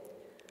all.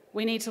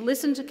 We need to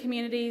listen to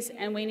communities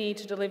and we need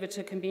to deliver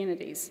to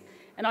communities.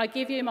 And I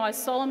give you my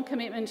solemn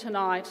commitment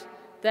tonight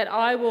that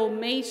I will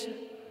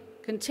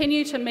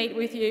continue to meet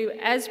with you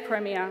as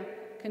Premier,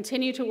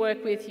 continue to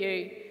work with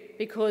you,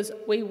 because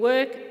we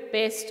work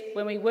best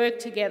when we work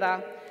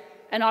together,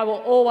 and I will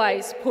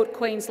always put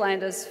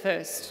Queenslanders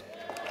first.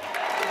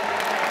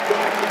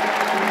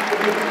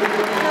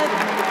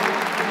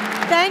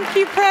 Thank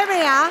you,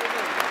 Premier.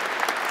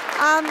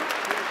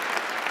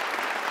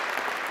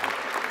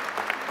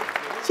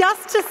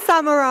 Just to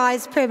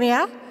summarise,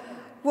 Premier,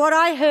 what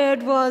I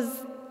heard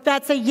was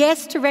that's a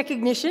yes to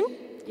recognition.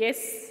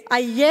 Yes. A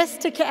yes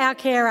to our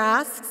care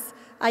asks,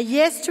 a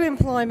yes to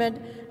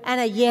employment,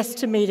 and a yes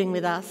to meeting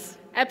with us.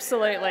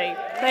 Absolutely.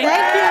 Thank you.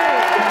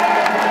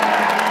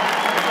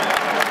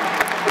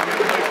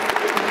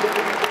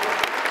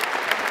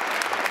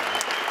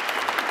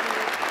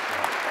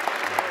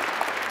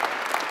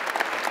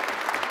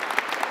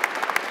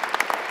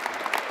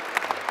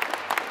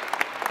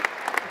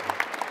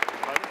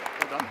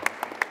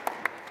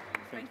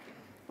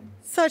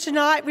 So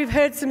tonight we've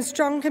heard some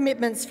strong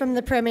commitments from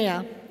the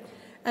Premier,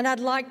 and I'd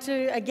like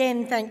to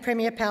again thank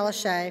Premier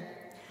Palaszczuk.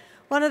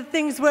 One of the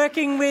things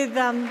working with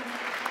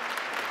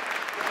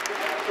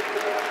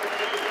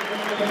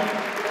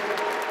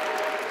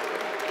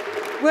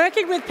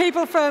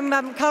people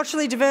from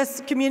culturally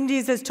diverse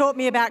communities has taught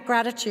me about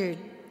gratitude.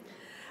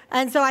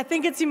 And so I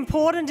think it's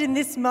important in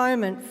this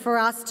moment for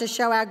us to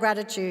show our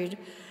gratitude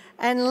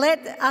and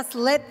let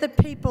the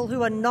people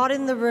who are not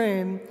in the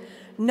room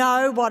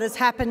know what has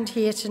happened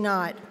here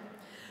tonight.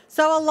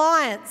 So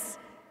Alliance,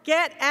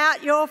 get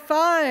out your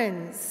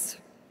phones.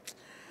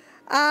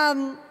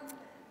 The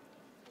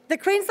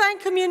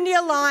Queensland Community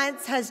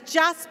Alliance has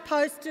just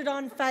posted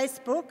on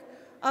Facebook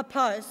a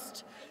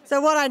post.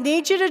 So what I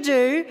need you to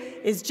do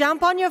is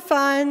jump on your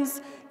phones,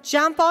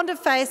 jump onto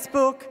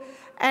Facebook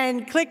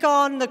and click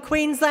on the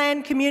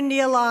Queensland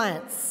Community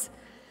Alliance.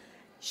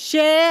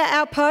 Share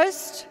our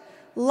post,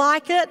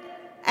 like it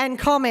and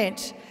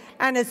comment.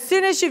 And as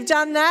soon as you've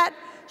done that,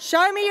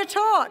 show me your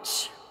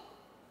torch.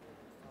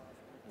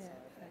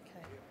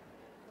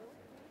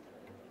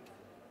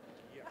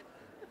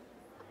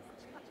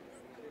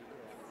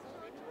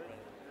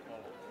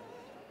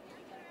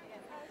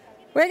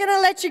 We're going to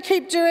let you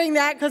keep doing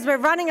that because we're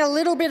running a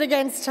little bit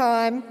against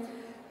time.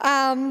 So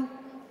I'm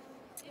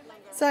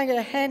going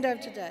to hand over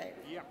to Dave.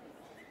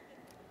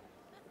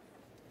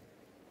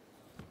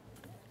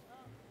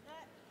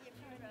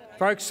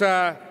 Folks,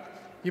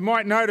 you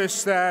might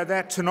notice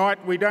that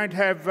tonight we don't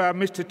have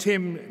Mr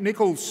Tim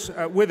Nicholls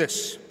with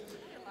us.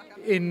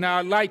 In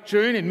late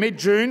June, in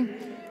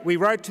mid-June, we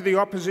wrote to the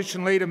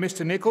opposition leader,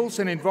 Mr Nicholls,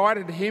 and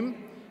invited him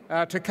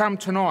to come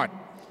tonight.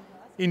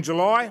 In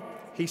July,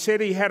 he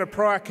said he had a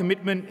prior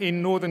commitment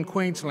in northern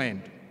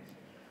Queensland.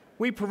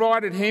 We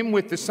provided him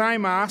with the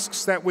same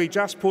asks that we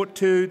just put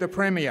to the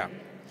Premier.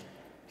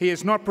 He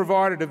has not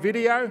provided a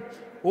video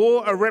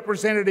or a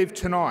representative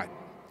tonight.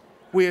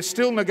 We are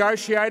still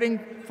negotiating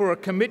for a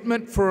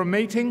commitment for a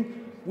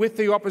meeting with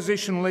the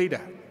opposition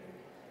leader.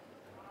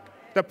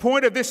 The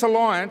point of this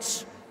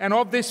alliance and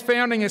of this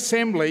founding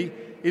assembly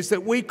is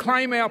that we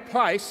claim our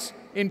place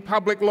in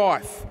public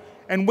life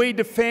and we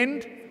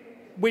define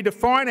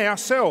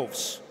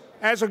ourselves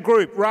as a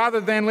group rather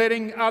than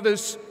letting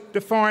others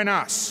define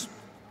us.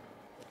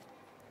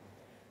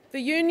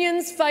 The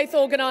unions, faith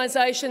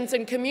organisations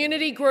and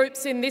community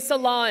groups in this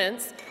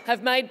alliance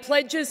have made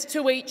pledges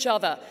to each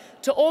other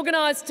to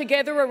organise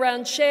together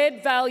around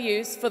shared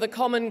values for the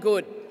common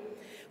good.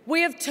 We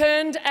have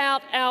turned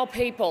out our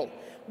people.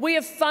 We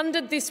have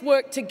funded this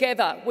work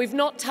together. We've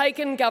not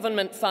taken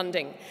government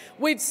funding.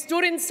 We've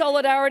stood in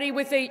solidarity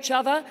with each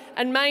other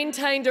and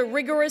maintained a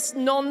rigorous,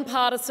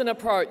 non-partisan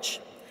approach.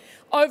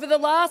 Over the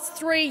last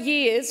 3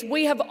 years,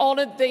 we have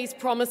honoured these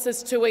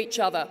promises to each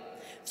other.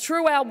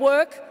 Through our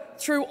work,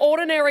 through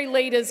ordinary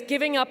leaders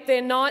giving up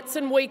their nights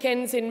and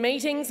weekends in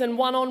meetings and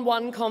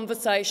one-on-one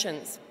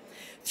conversations.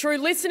 Through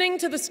listening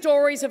to the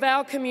stories of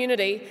our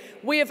community,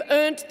 we have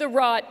earned the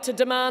right to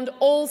demand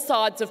all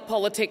sides of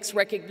politics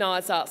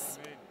recognise us.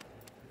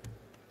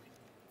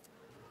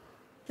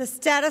 The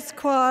status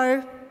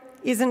quo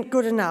isn't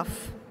good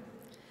enough.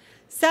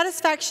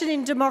 Satisfaction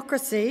in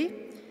democracy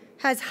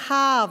has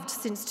halved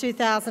since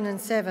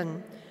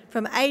 2007,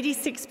 from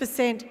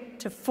 86%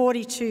 to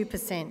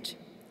 42%.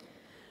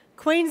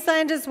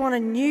 Queenslanders want a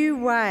new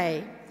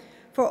way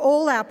for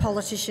all our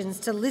politicians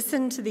to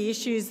listen to the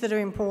issues that are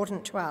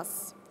important to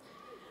us.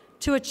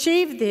 To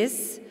achieve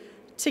this,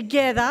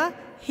 together,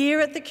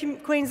 here at the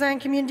Queensland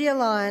Community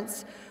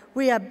Alliance,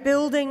 we are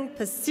building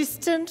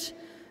persistent,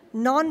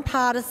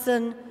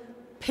 non-partisan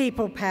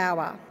people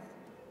power.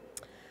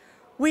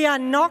 We are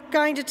not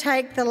going to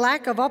take the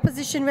lack of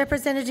opposition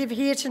representative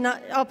here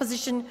tonight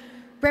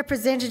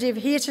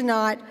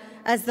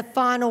as the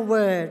final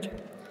word.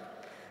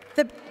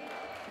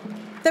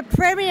 The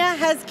Premier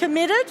has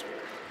committed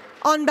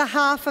on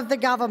behalf of the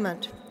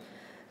government.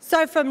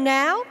 So from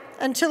now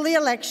until the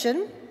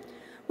election,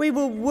 we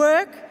will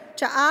work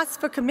to ask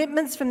for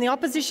commitments from the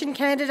opposition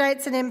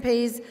candidates and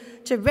MPs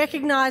to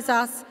recognise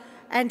us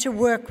and to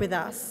work with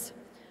us.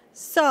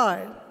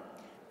 So,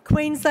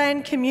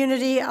 Queensland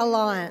Community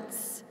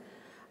Alliance,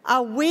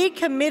 are we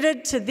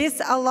committed to this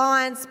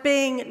alliance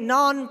being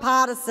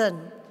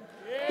non-partisan?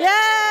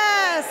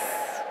 Yes!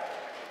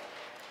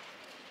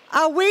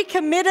 Are we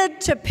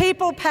committed to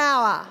people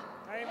power?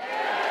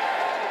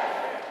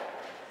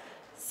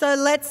 So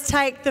let's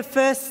take the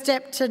first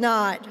step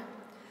tonight.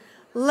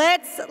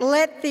 Let's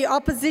let the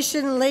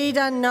opposition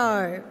leader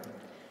know.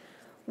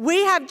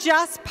 We have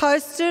just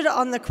posted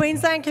on the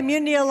Queensland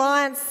Community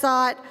Alliance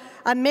site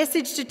a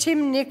message to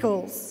Tim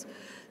Nicholls.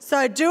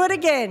 So do it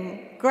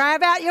again.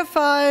 Grab out your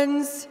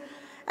phones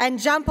and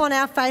jump on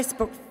our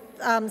Facebook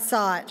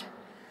site.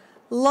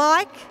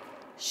 Like,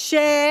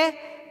 share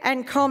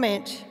and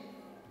comment.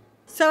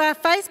 So our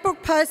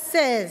Facebook post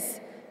says,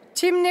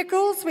 Tim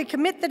Nicholls, we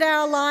commit that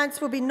our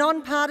alliance will be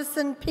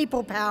non-partisan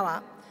people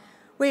power.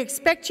 We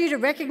expect you to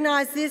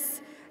recognise this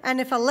and,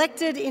 if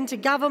elected into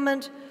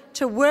government,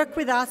 to work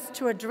with us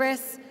to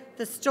address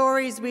the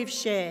stories we've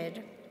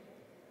shared.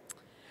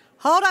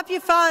 Hold up your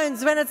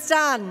phones when it's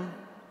done.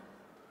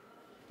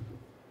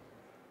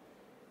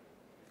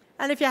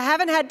 And if you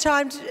haven't had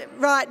time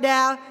right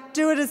now,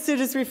 do it as soon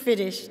as we've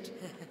finished.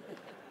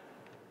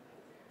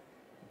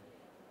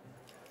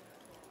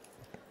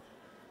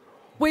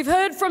 We've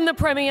heard from the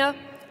Premier,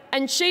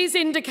 and she's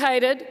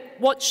indicated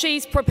what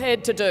she's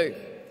prepared to do.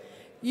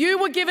 You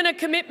were given a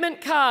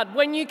commitment card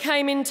when you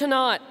came in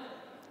tonight.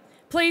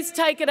 Please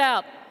take it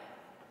out.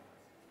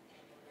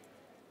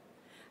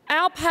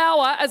 Our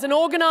power as an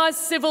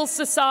organised civil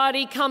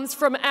society comes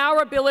from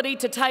our ability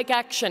to take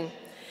action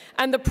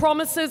and the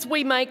promises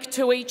we make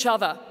to each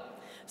other.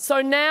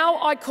 So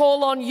now I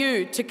call on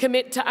you to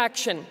commit to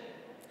action.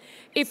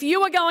 If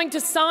you are going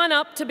to sign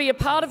up to be a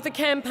part of the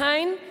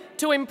campaign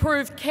to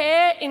improve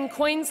care in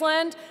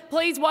Queensland,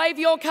 please wave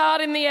your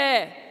card in the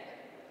air.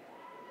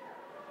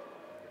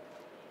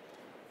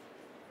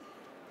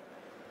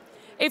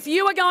 If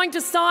you are going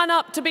to sign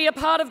up to be a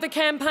part of the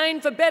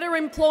campaign for better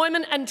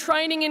employment and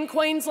training in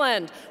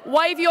Queensland,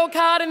 wave your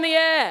card in the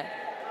air.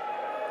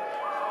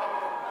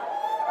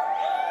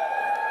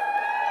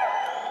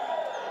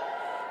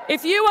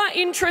 If you are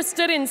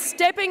interested in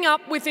stepping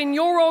up within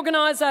your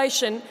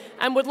organisation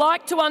and would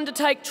like to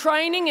undertake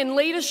training in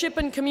leadership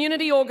and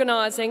community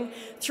organising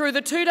through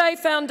the 2-day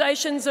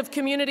Foundations of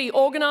Community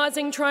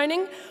Organising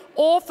training,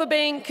 or for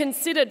being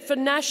considered for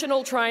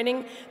national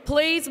training,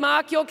 please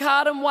mark your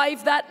card and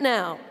wave that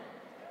now.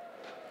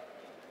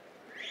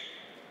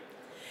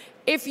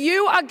 If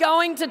you are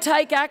going to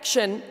take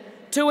action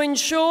to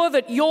ensure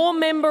that your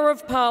Member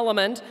of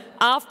Parliament,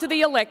 after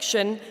the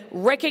election,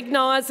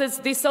 recognises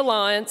this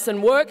alliance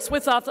and works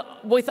with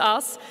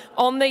us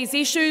on these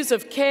issues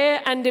of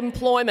care and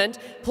employment,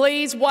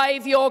 please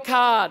wave your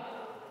card.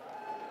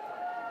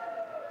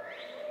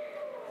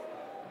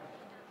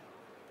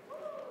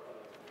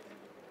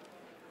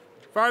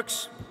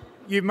 Folks,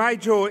 you've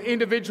made your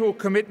individual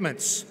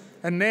commitments,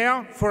 and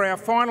now for our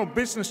final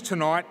business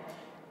tonight,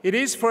 it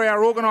is for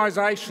our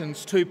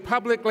organisations to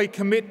publicly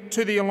commit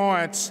to the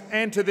Alliance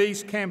and to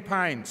these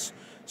campaigns.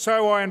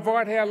 So I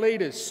invite our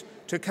leaders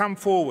to come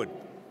forward.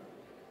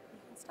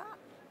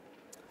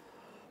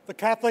 The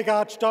Catholic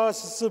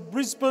Archdiocese of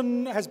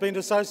Brisbane has been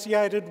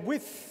associated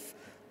with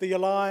the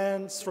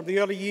Alliance from the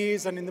early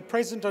years and in the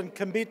present, and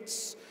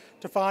commits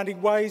to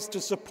finding ways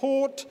to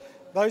support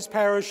those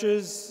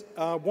parishes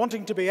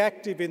wanting to be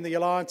active in the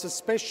Alliance,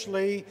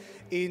 especially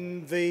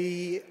in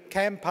the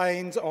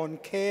campaigns on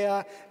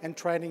care and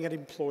training and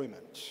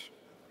employment.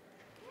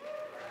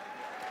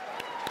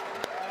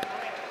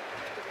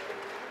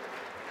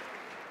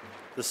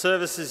 The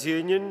Services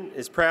Union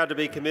is proud to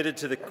be committed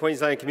to the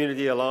Queensland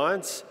Community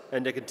Alliance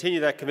and to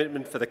continue that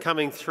commitment for the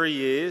coming 3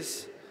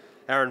 years.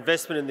 Our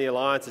investment in the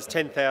Alliance is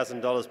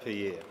 $10,000 per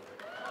year.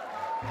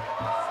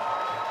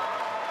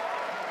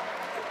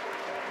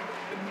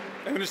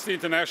 Amnesty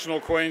International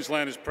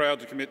Queensland is proud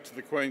to commit to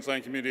the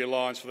Queensland Community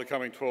Alliance for the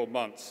coming 12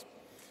 months.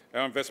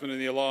 Our investment in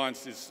the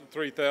Alliance is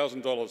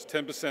 $3,000,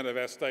 10% of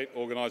our state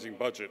organising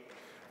budget.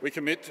 We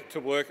commit to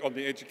work on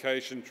the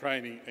education,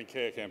 training and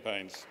care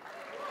campaigns.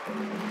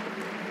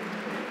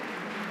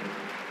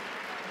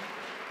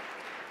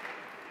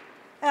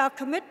 Our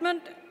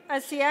commitment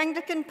as the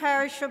Anglican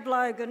Parish of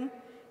Logan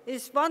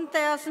is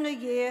 $1,000 a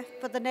year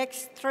for the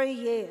next 3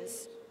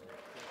 years.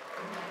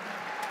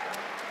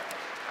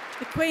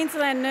 The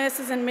Queensland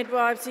Nurses and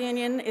Midwives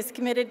Union is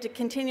committed to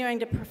continuing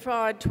to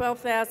provide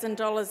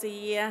 $12,000 a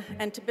year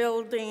and to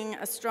building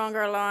a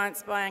stronger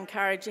alliance by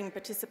encouraging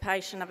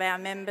participation of our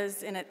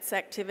members in its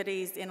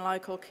activities in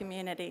local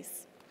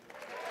communities.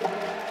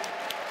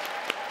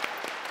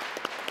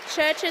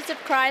 Churches of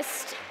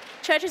Christ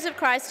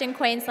in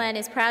Queensland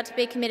is proud to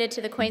be committed to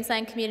the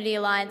Queensland Community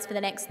Alliance for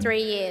the next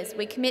 3 years.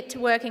 We commit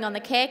to working on the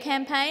care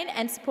campaign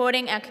and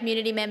supporting our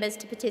community members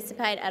to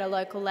participate at a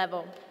local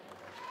level.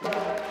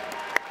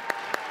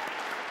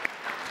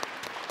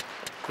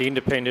 The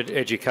Independent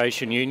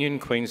Education Union,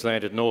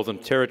 Queensland and Northern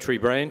Territory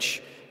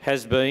branch,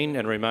 has been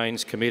and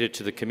remains committed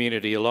to the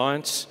Community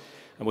Alliance,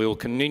 and we will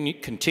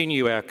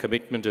continue our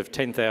commitment of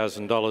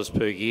 $10,000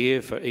 per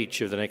year for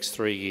each of the next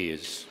 3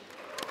 years.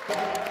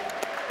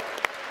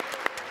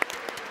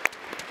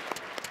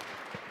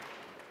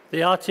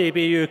 The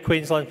RTBU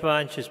Queensland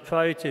branch is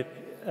proud to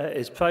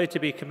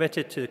be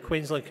committed to the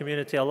Queensland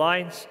Community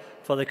Alliance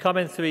for the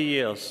coming 3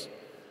 years.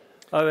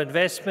 Our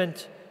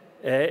investment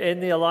in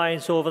the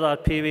Alliance over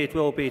that period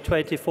will be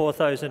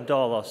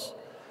 $24,000.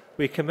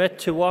 We commit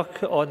to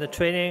work on the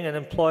training and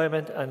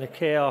employment and the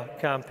care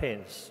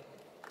campaigns.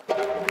 The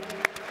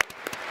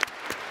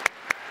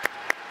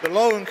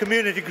Logan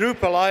Community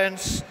Group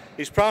Alliance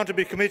is proud to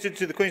be committed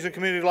to the Queensland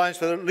Community Alliance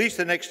for at least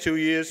the next 2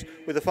 years,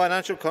 with a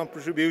financial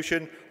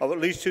contribution of at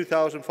least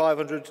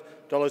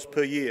 $2,500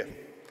 per year.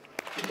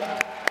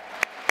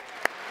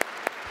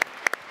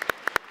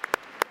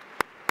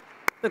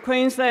 The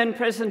Queensland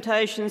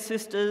Presentation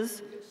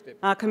Sisters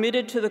are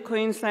committed to the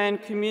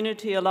Queensland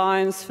Community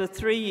Alliance for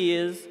 3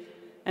 years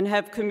and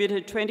have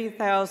committed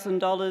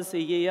 $20,000 a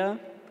year,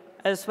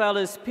 as well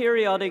as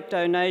periodic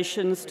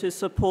donations to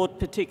support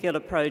particular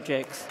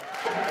projects.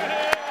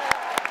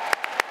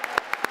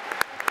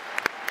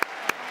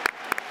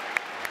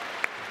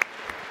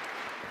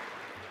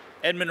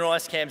 Edmund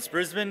Rice Camps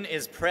Brisbane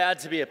is proud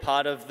to be a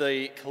part of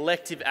the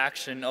collective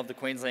action of the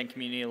Queensland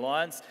Community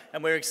Alliance,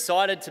 and we're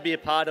excited to be a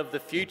part of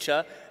the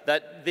future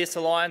that this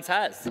alliance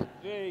has.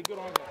 Yeah, good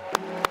on you.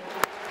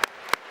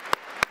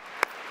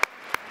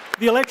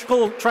 The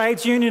Electrical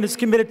Trades Union is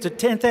committed to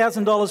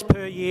 $10,000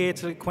 per year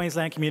to the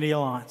Queensland Community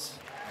Alliance.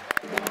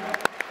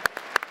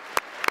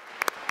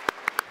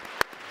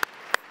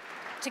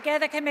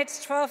 Together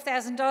commits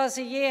 $12,000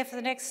 a year for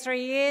the next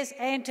 3 years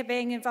and to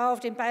being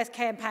involved in both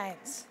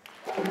campaigns.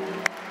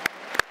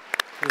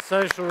 The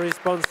Social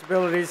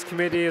Responsibilities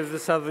Committee of the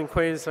Southern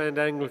Queensland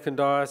Anglican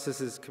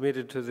Diocese is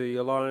committed to the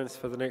Alliance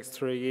for the next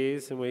 3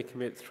 years, and we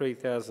commit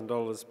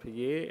 $3,000 per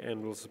year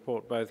and will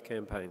support both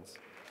campaigns.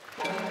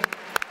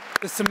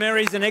 The St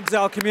Mary's and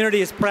Exile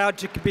community is proud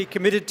to be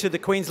committed to the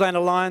Queensland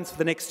Alliance for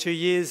the next 2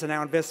 years, and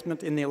our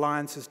investment in the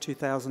Alliance is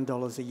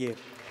 $2,000 a year.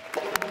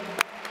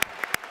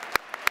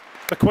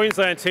 The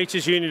Queensland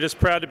Teachers Union is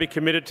proud to be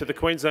committed to the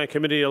Queensland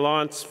Community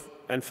Alliance,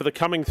 and for the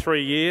coming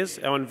 3 years,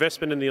 our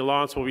investment in the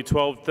Alliance will be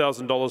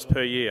 $12,000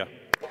 per year.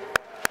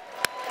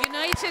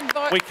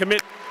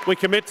 We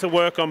commit to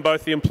work on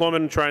both the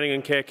employment and training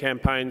and care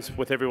campaigns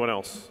with everyone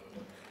else.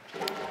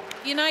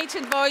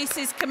 United Voice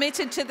is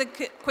committed to the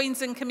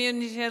Queensland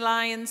Community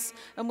Alliance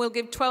and will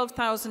give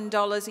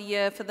 $12,000 a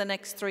year for the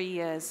next 3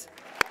 years.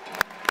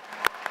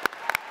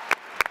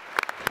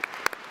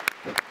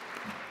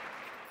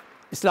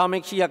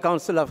 Islamic Shia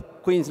Council of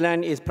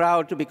Queensland is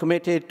proud to be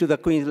committed to the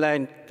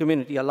Queensland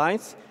Community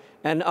Alliance,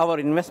 and our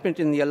investment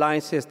in the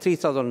Alliance is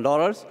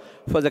 $3,000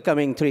 for the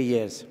coming 3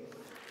 years.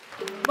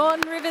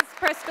 Moreton Rivers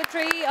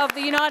Presbytery of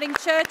the Uniting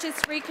Church is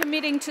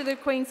recommitting to the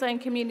Queensland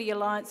Community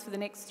Alliance for the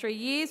next 3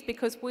 years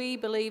because we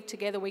believe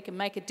together we can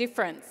make a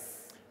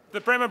difference.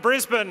 The Bremer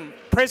Brisbane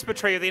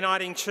Presbytery of the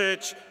Uniting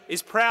Church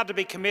is proud to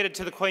be committed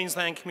to the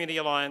Queensland Community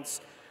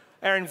Alliance.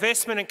 Our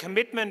investment and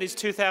commitment is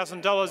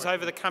 $2,000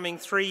 over the coming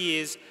 3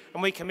 years,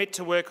 and we commit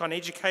to work on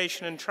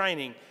education and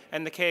training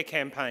and the care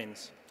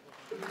campaigns.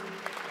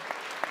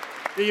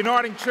 The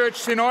Uniting Church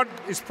Synod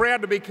is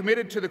proud to be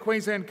committed to the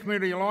Queensland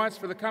Community Alliance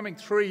for the coming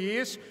 3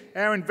 years.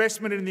 Our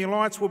investment in the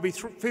Alliance will be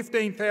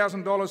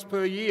 $15,000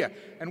 per year,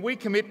 and we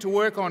commit to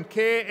work on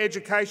care,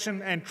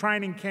 education and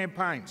training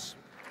campaigns.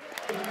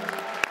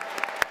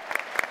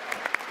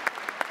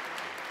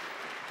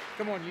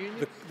 Come on,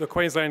 unions. The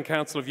Queensland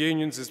Council of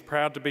Unions is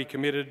proud to be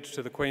committed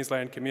to the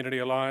Queensland Community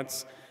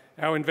Alliance.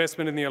 Our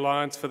investment in the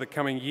Alliance for the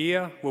coming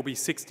year will be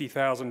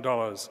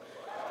 $60,000.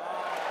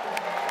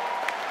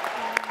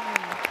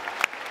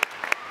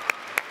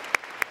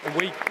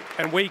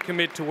 And we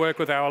commit to work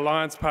with our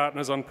Alliance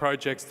partners on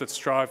projects that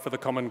strive for the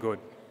common good.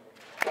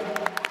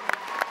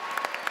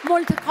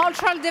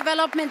 Multicultural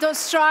Development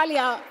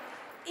Australia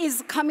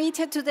is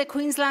committed to the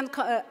Queensland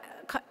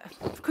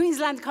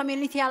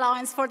Community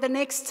Alliance for the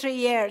next 3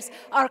 years.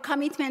 Our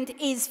commitment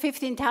is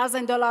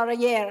 $15,000 a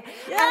year.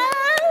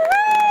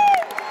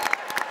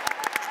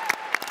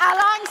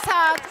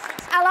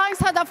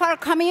 Alongside of our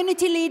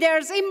community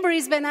leaders in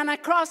Brisbane and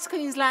across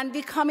Queensland,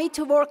 we commit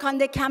to work on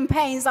the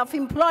campaigns of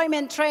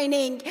employment,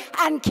 training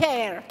and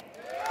care.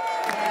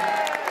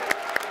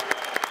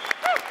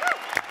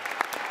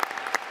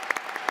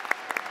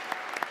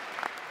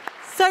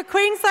 So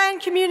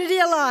Queensland Community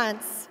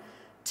Alliance,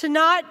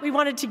 tonight we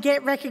wanted to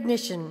get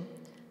recognition,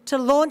 to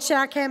launch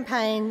our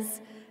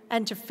campaigns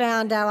and to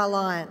found our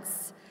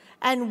alliance.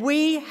 And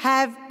we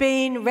have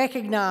been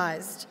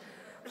recognised.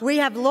 We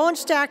have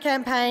launched our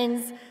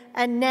campaigns,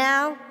 and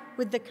now,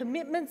 with the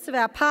commitments of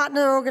our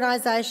partner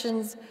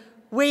organisations,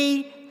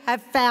 we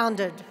have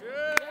founded.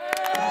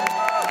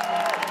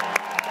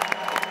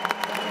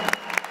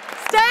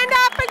 Stand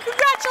up and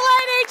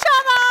congratulate each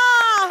other!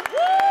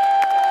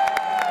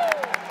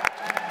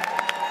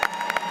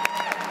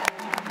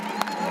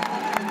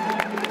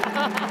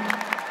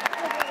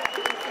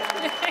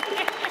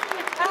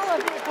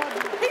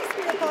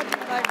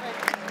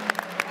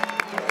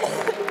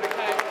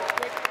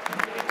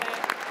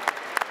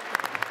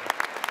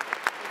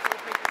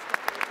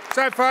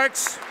 So,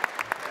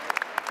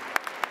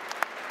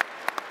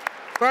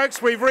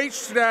 folks, we've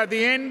reached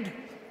the end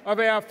of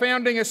our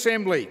founding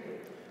assembly.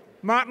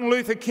 Martin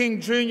Luther King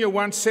Jr.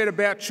 once said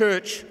about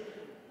church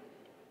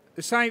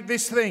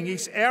this thing: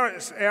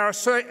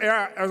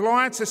 our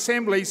alliance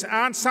assemblies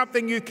aren't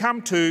something you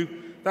come to,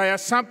 they are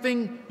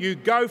something you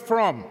go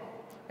from.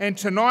 And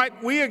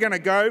tonight we are going to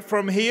go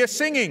from here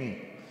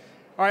singing.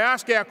 I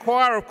ask our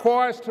choir of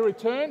choirs to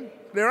return.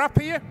 They're up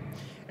here.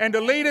 And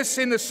to lead us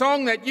in the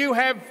song that you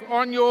have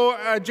on your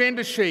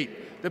agenda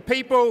sheet. The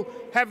people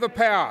have the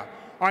power.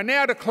 I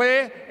now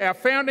declare our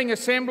founding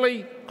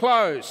assembly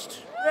closed.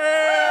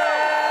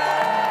 Yay!